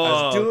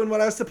was doing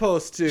what I was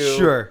supposed to.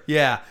 Sure.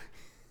 Yeah.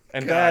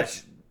 And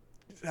Gosh.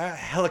 that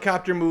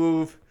helicopter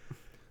move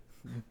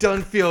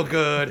doesn't feel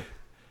good.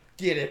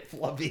 Get it,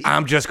 Fluffy.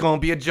 I'm just going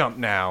to be a jump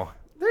now.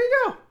 There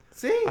you go.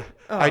 See?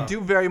 I do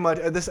very much,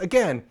 this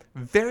again,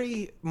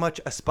 very much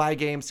a Spy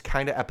Games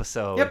kind of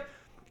episode. Yep.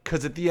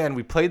 Because at the end,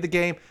 we played the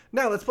game.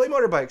 Now let's play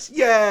motorbikes.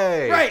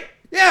 Yay! Right.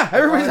 Yeah.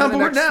 Everybody's On on to the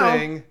board next now.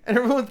 thing. And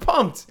everyone's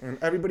pumped. And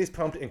everybody's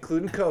pumped,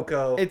 including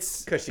Coco.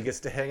 It's- because she gets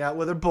to hang out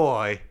with her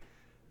boy.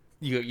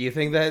 You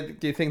think that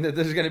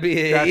there's going to be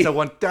a... That's a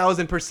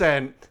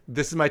 1,000%.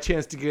 This is my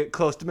chance to get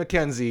close to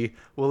Mackenzie.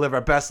 We'll live our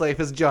best life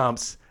as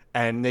jumps.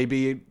 And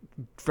maybe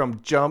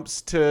from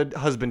jumps to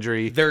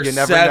husbandry. There's you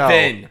never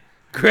 7. know.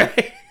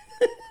 Great.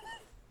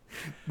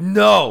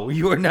 No,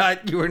 you are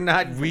not. You are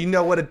not. We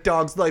know what a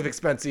dog's life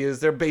expectancy is.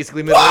 They're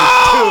basically middle-aged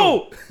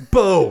Whoa! too.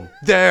 Boom.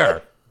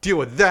 There. Deal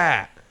with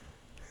that.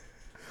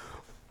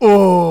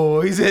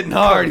 Oh, he's hitting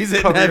hard. He's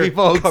hitting heavy,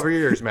 folks. Cover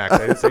your ears, Max. I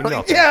didn't say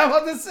nothing. Yeah, I'm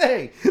about to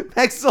say.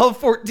 Max is all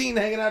 14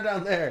 hanging out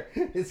down there.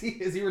 Is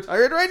he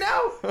retired right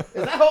now? Is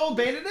that how old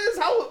Bandit is?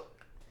 How?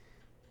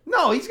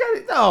 No, he's got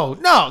it.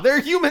 No. They're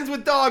humans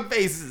with dog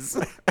faces.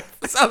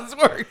 That's how this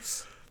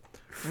works.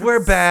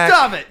 We're back.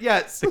 Stop it.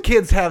 Yes. The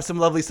kids have some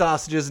lovely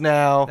sausages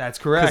now. That's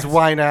correct. Because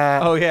why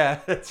not? Oh, yeah.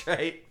 That's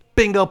right.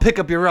 Bingo, pick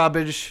up your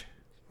rubbish.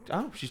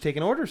 Oh, she's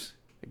taking orders.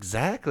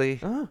 Exactly.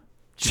 Oh,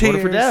 Cheers.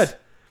 voted for Dad.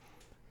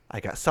 I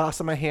got sauce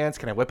on my hands.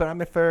 Can I whip it on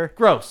my fur?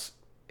 Gross.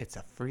 It's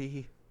a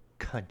free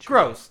country.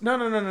 Gross. No.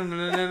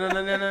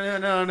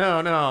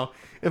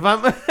 If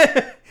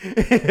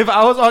if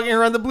I was walking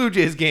around the Blue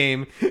Jays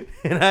game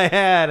and I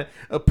had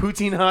a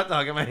poutine hot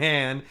dog in my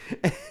hand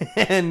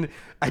and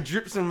I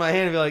dripped some in my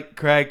hand and be like,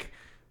 Craig,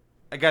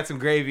 I got some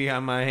gravy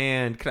on my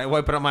hand. Can I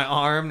wipe it on my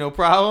arm? No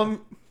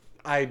problem.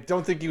 I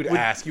don't think you would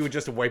ask. You would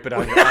just wipe it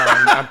on your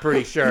arm. I'm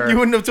pretty sure. You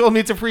wouldn't have told me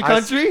it's a free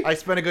country? I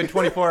spent a good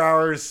 24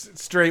 hours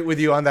straight with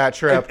you on that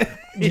trip.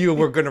 You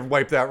were going to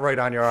wipe that right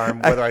on your arm,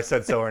 whether I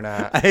said so or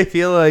not. I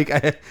feel like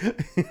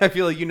I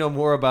feel like you know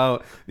more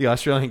about the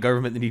Australian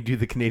government than you do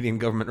the Canadian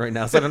government right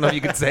now. So I don't know if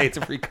you could say it's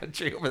a free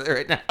country over there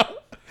right now.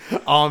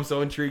 Oh, I'm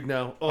so intrigued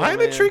now. Oh, I'm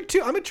man. intrigued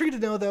too. I'm intrigued to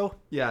know though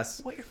Yes.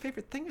 what your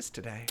favorite thing is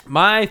today.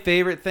 My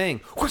favorite thing.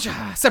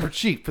 Whoosha, separate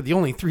sheet for the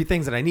only 3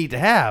 things that I need to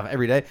have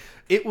every day.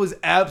 It was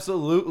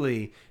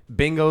absolutely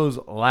Bingo's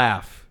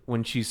laugh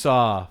when she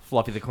saw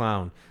Fluffy the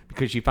Clown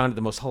because she found it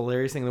the most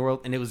hilarious thing in the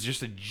world. And it was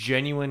just a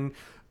genuine...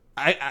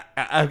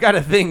 I've got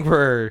a thing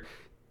for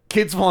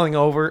kids falling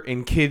over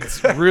and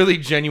kids really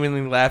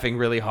genuinely laughing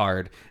really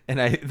hard. And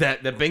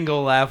that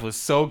Bingo laugh was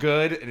so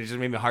good and it just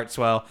made my heart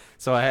swell.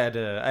 So I had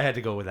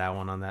to go with that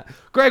one on that.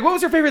 Greg, what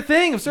was your favorite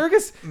thing of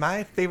Circus?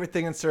 My favorite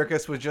thing in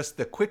Circus was just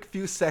the quick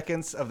few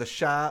seconds of the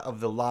shot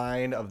of the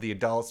line of the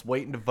adults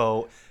waiting to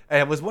vote.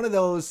 And it was one of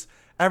those,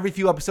 every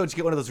few episodes you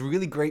get one of those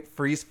really great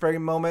freeze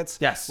frame moments.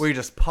 Yes. Where you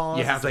just pause.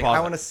 You have It's to like, pause I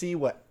it. want to see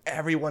what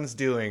everyone's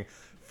doing.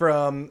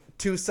 From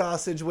Two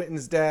Sausage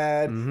Witten's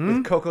dad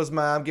with Coco's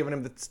mom giving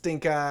him the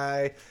stink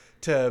eye,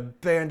 to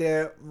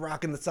Bandit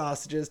rocking the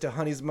sausages, to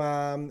Honey's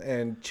mom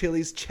and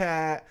Chili's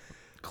chat.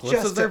 Clips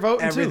just of their to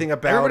voting everything too.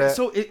 about Everybody- it.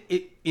 So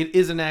it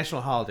is a national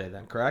holiday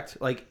then, correct?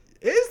 Like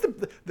It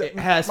is It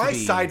has to my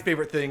be. side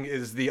favorite thing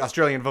is the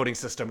Australian voting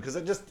system because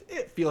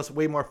it feels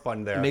way more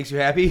fun there. it makes you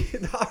happy.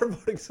 Our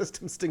voting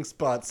system stinks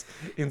butts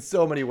in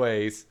so many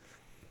ways.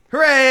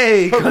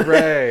 Hooray!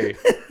 Hooray!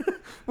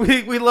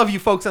 we love you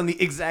folks on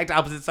the exact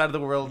opposite side of the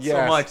world so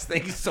Yes. much.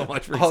 Thank you so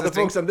much for All the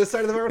existing. folks on this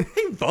side of the world,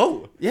 hey,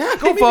 vote. Yeah, Hey,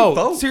 go maybe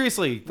vote.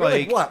 Seriously, We're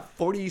like what,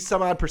 40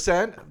 some odd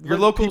percent? Your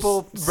local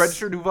people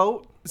registered to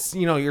vote.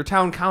 You know, your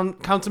town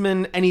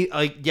councilman,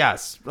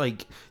 yes,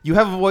 like you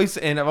have a voice,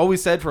 and I've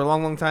always said for a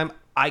long, long time,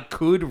 I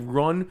could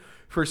run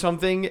for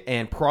something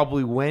and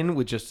probably win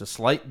with just a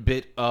slight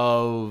bit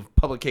of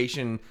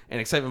publication and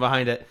excitement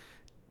behind it.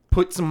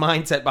 Put some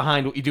mindset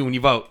behind what you do when you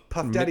vote.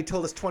 Puff Daddy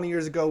told us 20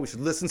 years ago we should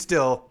listen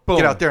still. Boom.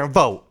 Get out there and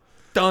vote.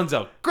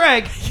 Dunzo.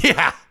 Greg,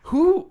 Yeah.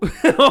 who?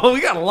 Oh,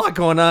 we got a lot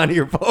going on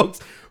here, folks.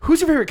 Who's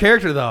your favorite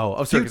character, though,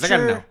 of Circus? I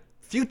gotta know.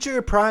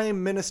 Future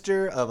Prime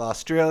Minister of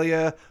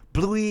Australia,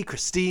 Bluey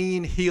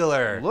Christine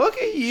Healer. Look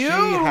at you. She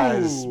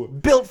has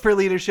built for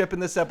leadership in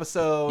this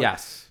episode.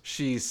 Yes.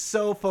 She's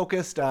so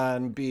focused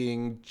on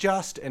being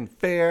just and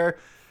fair.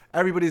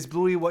 Everybody's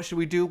Bluey, what should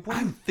we do? What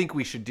do you think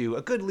we should do?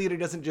 A good leader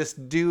doesn't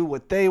just do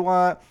what they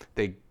want.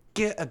 They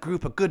get a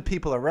group of good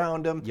people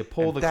around them. You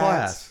pull and the that's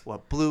class.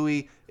 what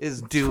Bluey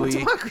is doing.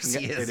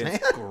 democracy is, It man.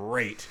 is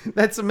great.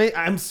 That's amazing.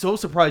 I'm so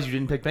surprised you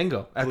didn't pick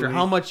Bingo after Bluey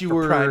how much you for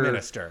were Prime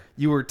Minister.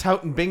 You were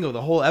touting Bingo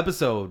the whole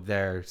episode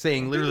there,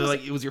 saying literally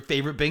like it was your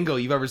favorite Bingo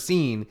you've ever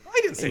seen. I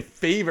didn't say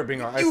favorite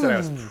Bingo. I said I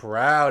was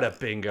proud of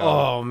Bingo.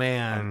 Oh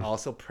man. I'm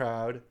also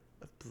proud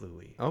of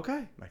Bluey.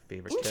 Okay. My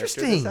favorite character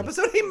Interesting. this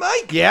episode. Hey,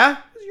 Mike. Yeah?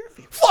 Who's your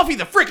favorite? Fluffy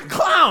the freaking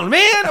clown,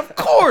 man. Of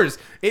course.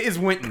 It is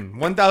Winton,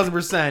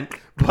 1,000%.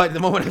 But the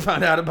moment I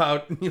found out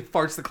about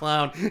Farts the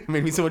clown, it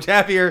made me so much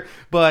happier.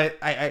 But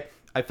I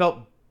felt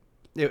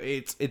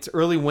it's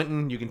early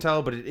Winton, you can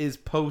tell, but it is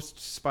post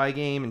Spy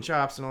Game and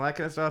Chops and all that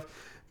kind of stuff.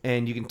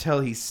 And you can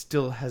tell he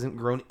still hasn't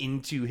grown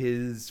into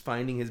his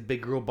finding his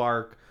big girl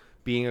bark,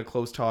 being a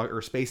close talk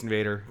or space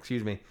invader,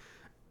 excuse me.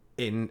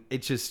 And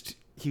it just,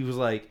 he was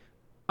like,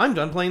 I'm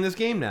done playing this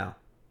game now.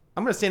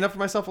 I'm going to stand up for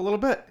myself a little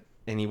bit.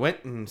 And he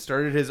went and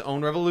started his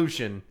own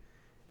revolution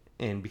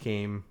and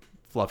became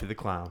Fluffy the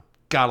Clown.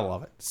 Gotta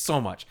love it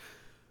so much.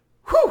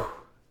 Whew.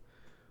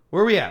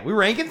 Where are we at? We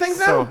ranking things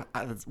now?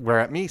 So we're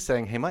at me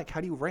saying, hey, Mike,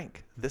 how do you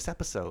rank this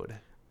episode?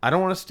 I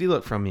don't want to steal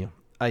it from you.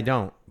 I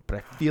don't. But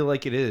I feel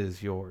like it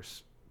is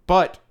yours.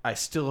 But I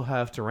still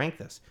have to rank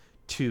this.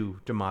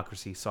 2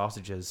 democracy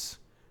sausages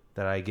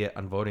that I get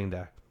on voting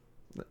day.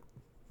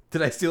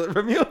 Did I steal it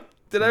from you?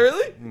 Did I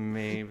really?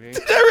 Maybe.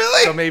 Did I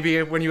really? So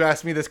maybe when you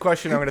ask me this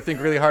question, I'm going to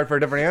think really hard for a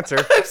different answer.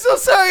 I'm so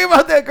sorry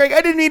about that, Greg.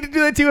 I didn't need to do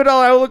that to you at all.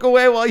 I will look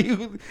away while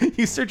you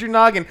search your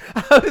noggin.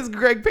 How does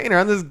Greg Painter,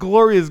 on this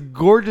glorious,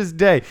 gorgeous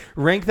day,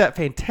 rank that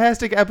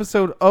fantastic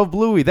episode of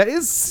Bluey that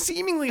is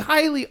seemingly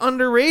highly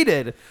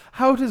underrated?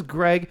 How does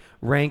Greg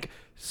rank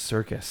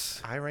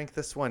Circus? I rank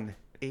this one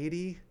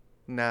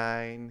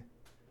 89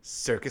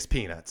 Circus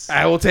Peanuts.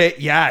 I will take,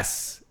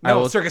 yes. I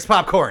No, will. Circus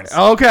Popcorns.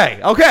 Okay.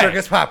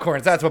 Circus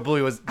Popcorns. That's what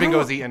Bingo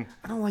was eating.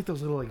 I don't like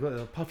those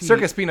little puffy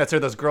Circus Peanuts are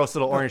those gross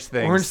little orange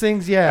things. orange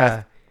things.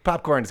 Yeah.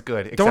 Popcorn's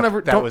good. Except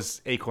Don't that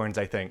was acorns,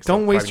 I think. so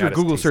Don't waste probably your not as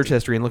Google tasty. search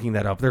history and looking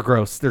that up. They're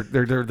gross.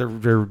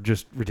 They're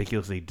just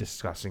ridiculously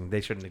disgusting.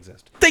 They shouldn't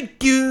exist.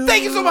 Thank you.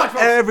 Thank you so much,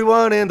 folks.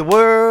 everyone in the What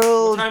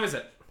world. time is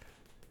it?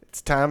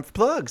 It's time for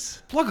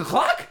plugs. Plug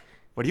o'clock?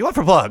 What do you want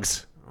for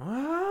plugs?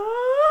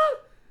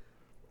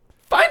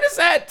 Find us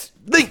at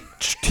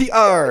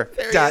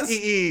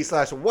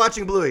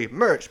linktr.ee/watching Bluey.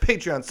 Merch,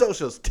 Patreon,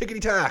 socials,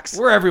 tickety talks.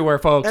 We're everywhere,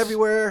 folks.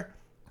 Everywhere,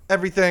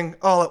 everything,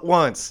 all at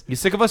once. You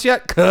sick of us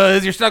yet?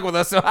 Cause you're stuck with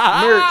us. So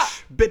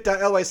Merch,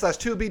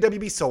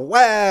 bit.ly/2bwb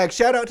swag.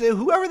 Shout out to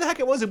whoever the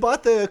heck it was who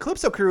bought the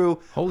Calypso Crew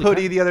Holy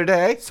hoodie cow. the other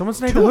day. Someone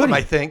sniped 2 the of them, hoodie.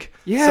 I think.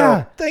 Yeah.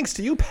 So thanks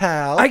to you,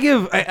 pal. I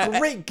give a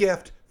great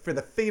gift for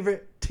the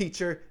favorite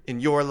teacher in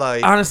your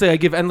life. honestly, I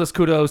give endless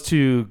kudos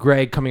to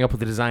Greg coming up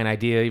with the design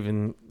idea.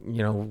 Even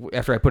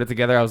after I put it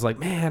together, I was like,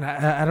 man,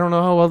 I don't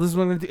know how well this is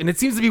going to do. And it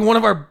seems to be one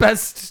of our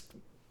best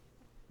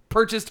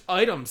purchased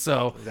items.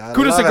 So I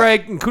kudos to love it.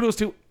 Greg and kudos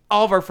to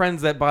all of our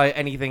friends that buy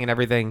anything and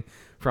everything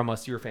from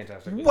us. You're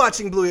fantastic.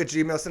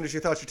 WatchingBluey@gmail. Send us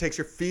your thoughts, your takes,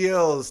 your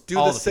feels. Do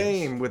All the the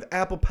same with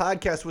Apple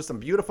Podcasts with some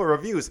beautiful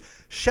reviews.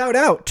 Shout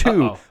out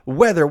to Uh-oh.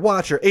 Weather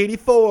Watcher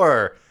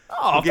 84.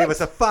 Oh, who gave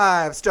thanks. us a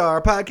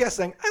 5-star podcast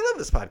saying, I love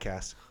this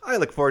podcast. I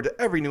look forward to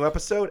every new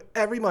episode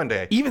every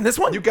Monday. Even this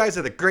one? You guys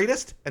are the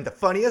greatest and the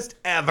funniest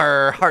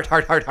ever. Heart,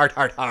 heart, heart, heart,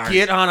 heart, heart.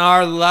 Get on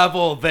our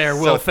level there,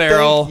 Will So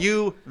Ferrell. Thank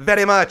you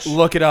very much.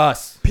 Look at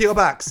us. P.O.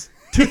 Box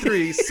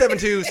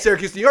 2372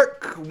 Syracuse, New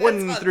York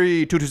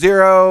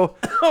 13220.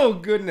 Oh,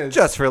 goodness.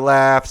 Just for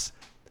laughs.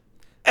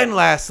 And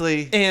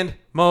lastly, And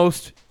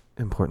most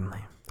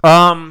importantly,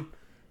 gosh,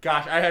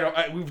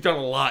 we've done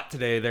a lot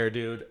today there,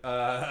 dude.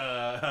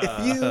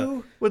 if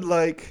you would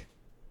like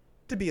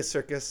to be a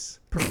circus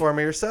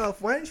performer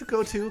yourself, why don't you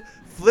go to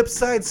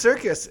Flipside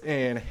Circus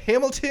in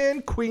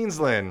Hamilton,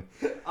 Queensland.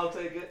 I'll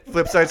take it.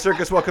 Flipside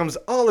Circus welcomes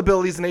all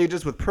abilities and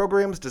ages with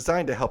programs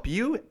designed to help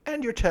you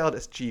and your child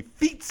achieve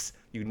feats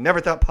you never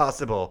thought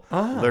possible.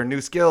 Learn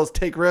new skills,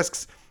 take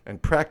risks, and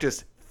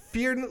practice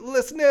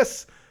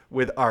fearlessness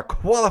with our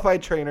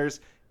qualified trainers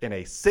in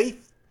a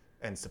safe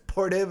and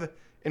supportive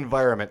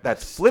environment.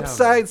 That's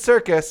Flipside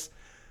Circus.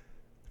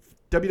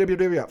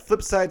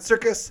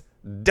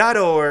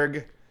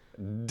 www.flipsidecircus.org.au.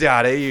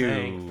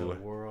 Thank the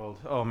world.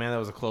 Oh man, that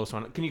was a close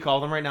one. Can you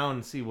call them right now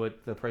and see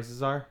what the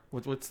prices are?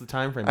 What's the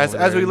time frame?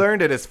 As we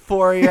learned, it is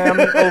 4 a.m.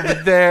 over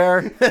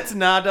there. That's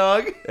not,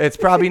 dog. It's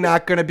probably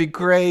not going to be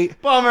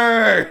great.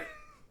 Bummer.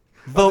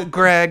 Vote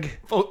Greg.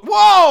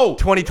 Whoa!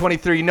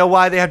 2023. You know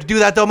why they have to do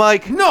that, though,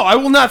 Mike? No, I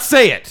will not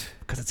say it.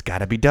 Because it's got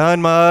to be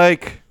done,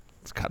 Mike.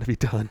 It's got to be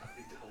done.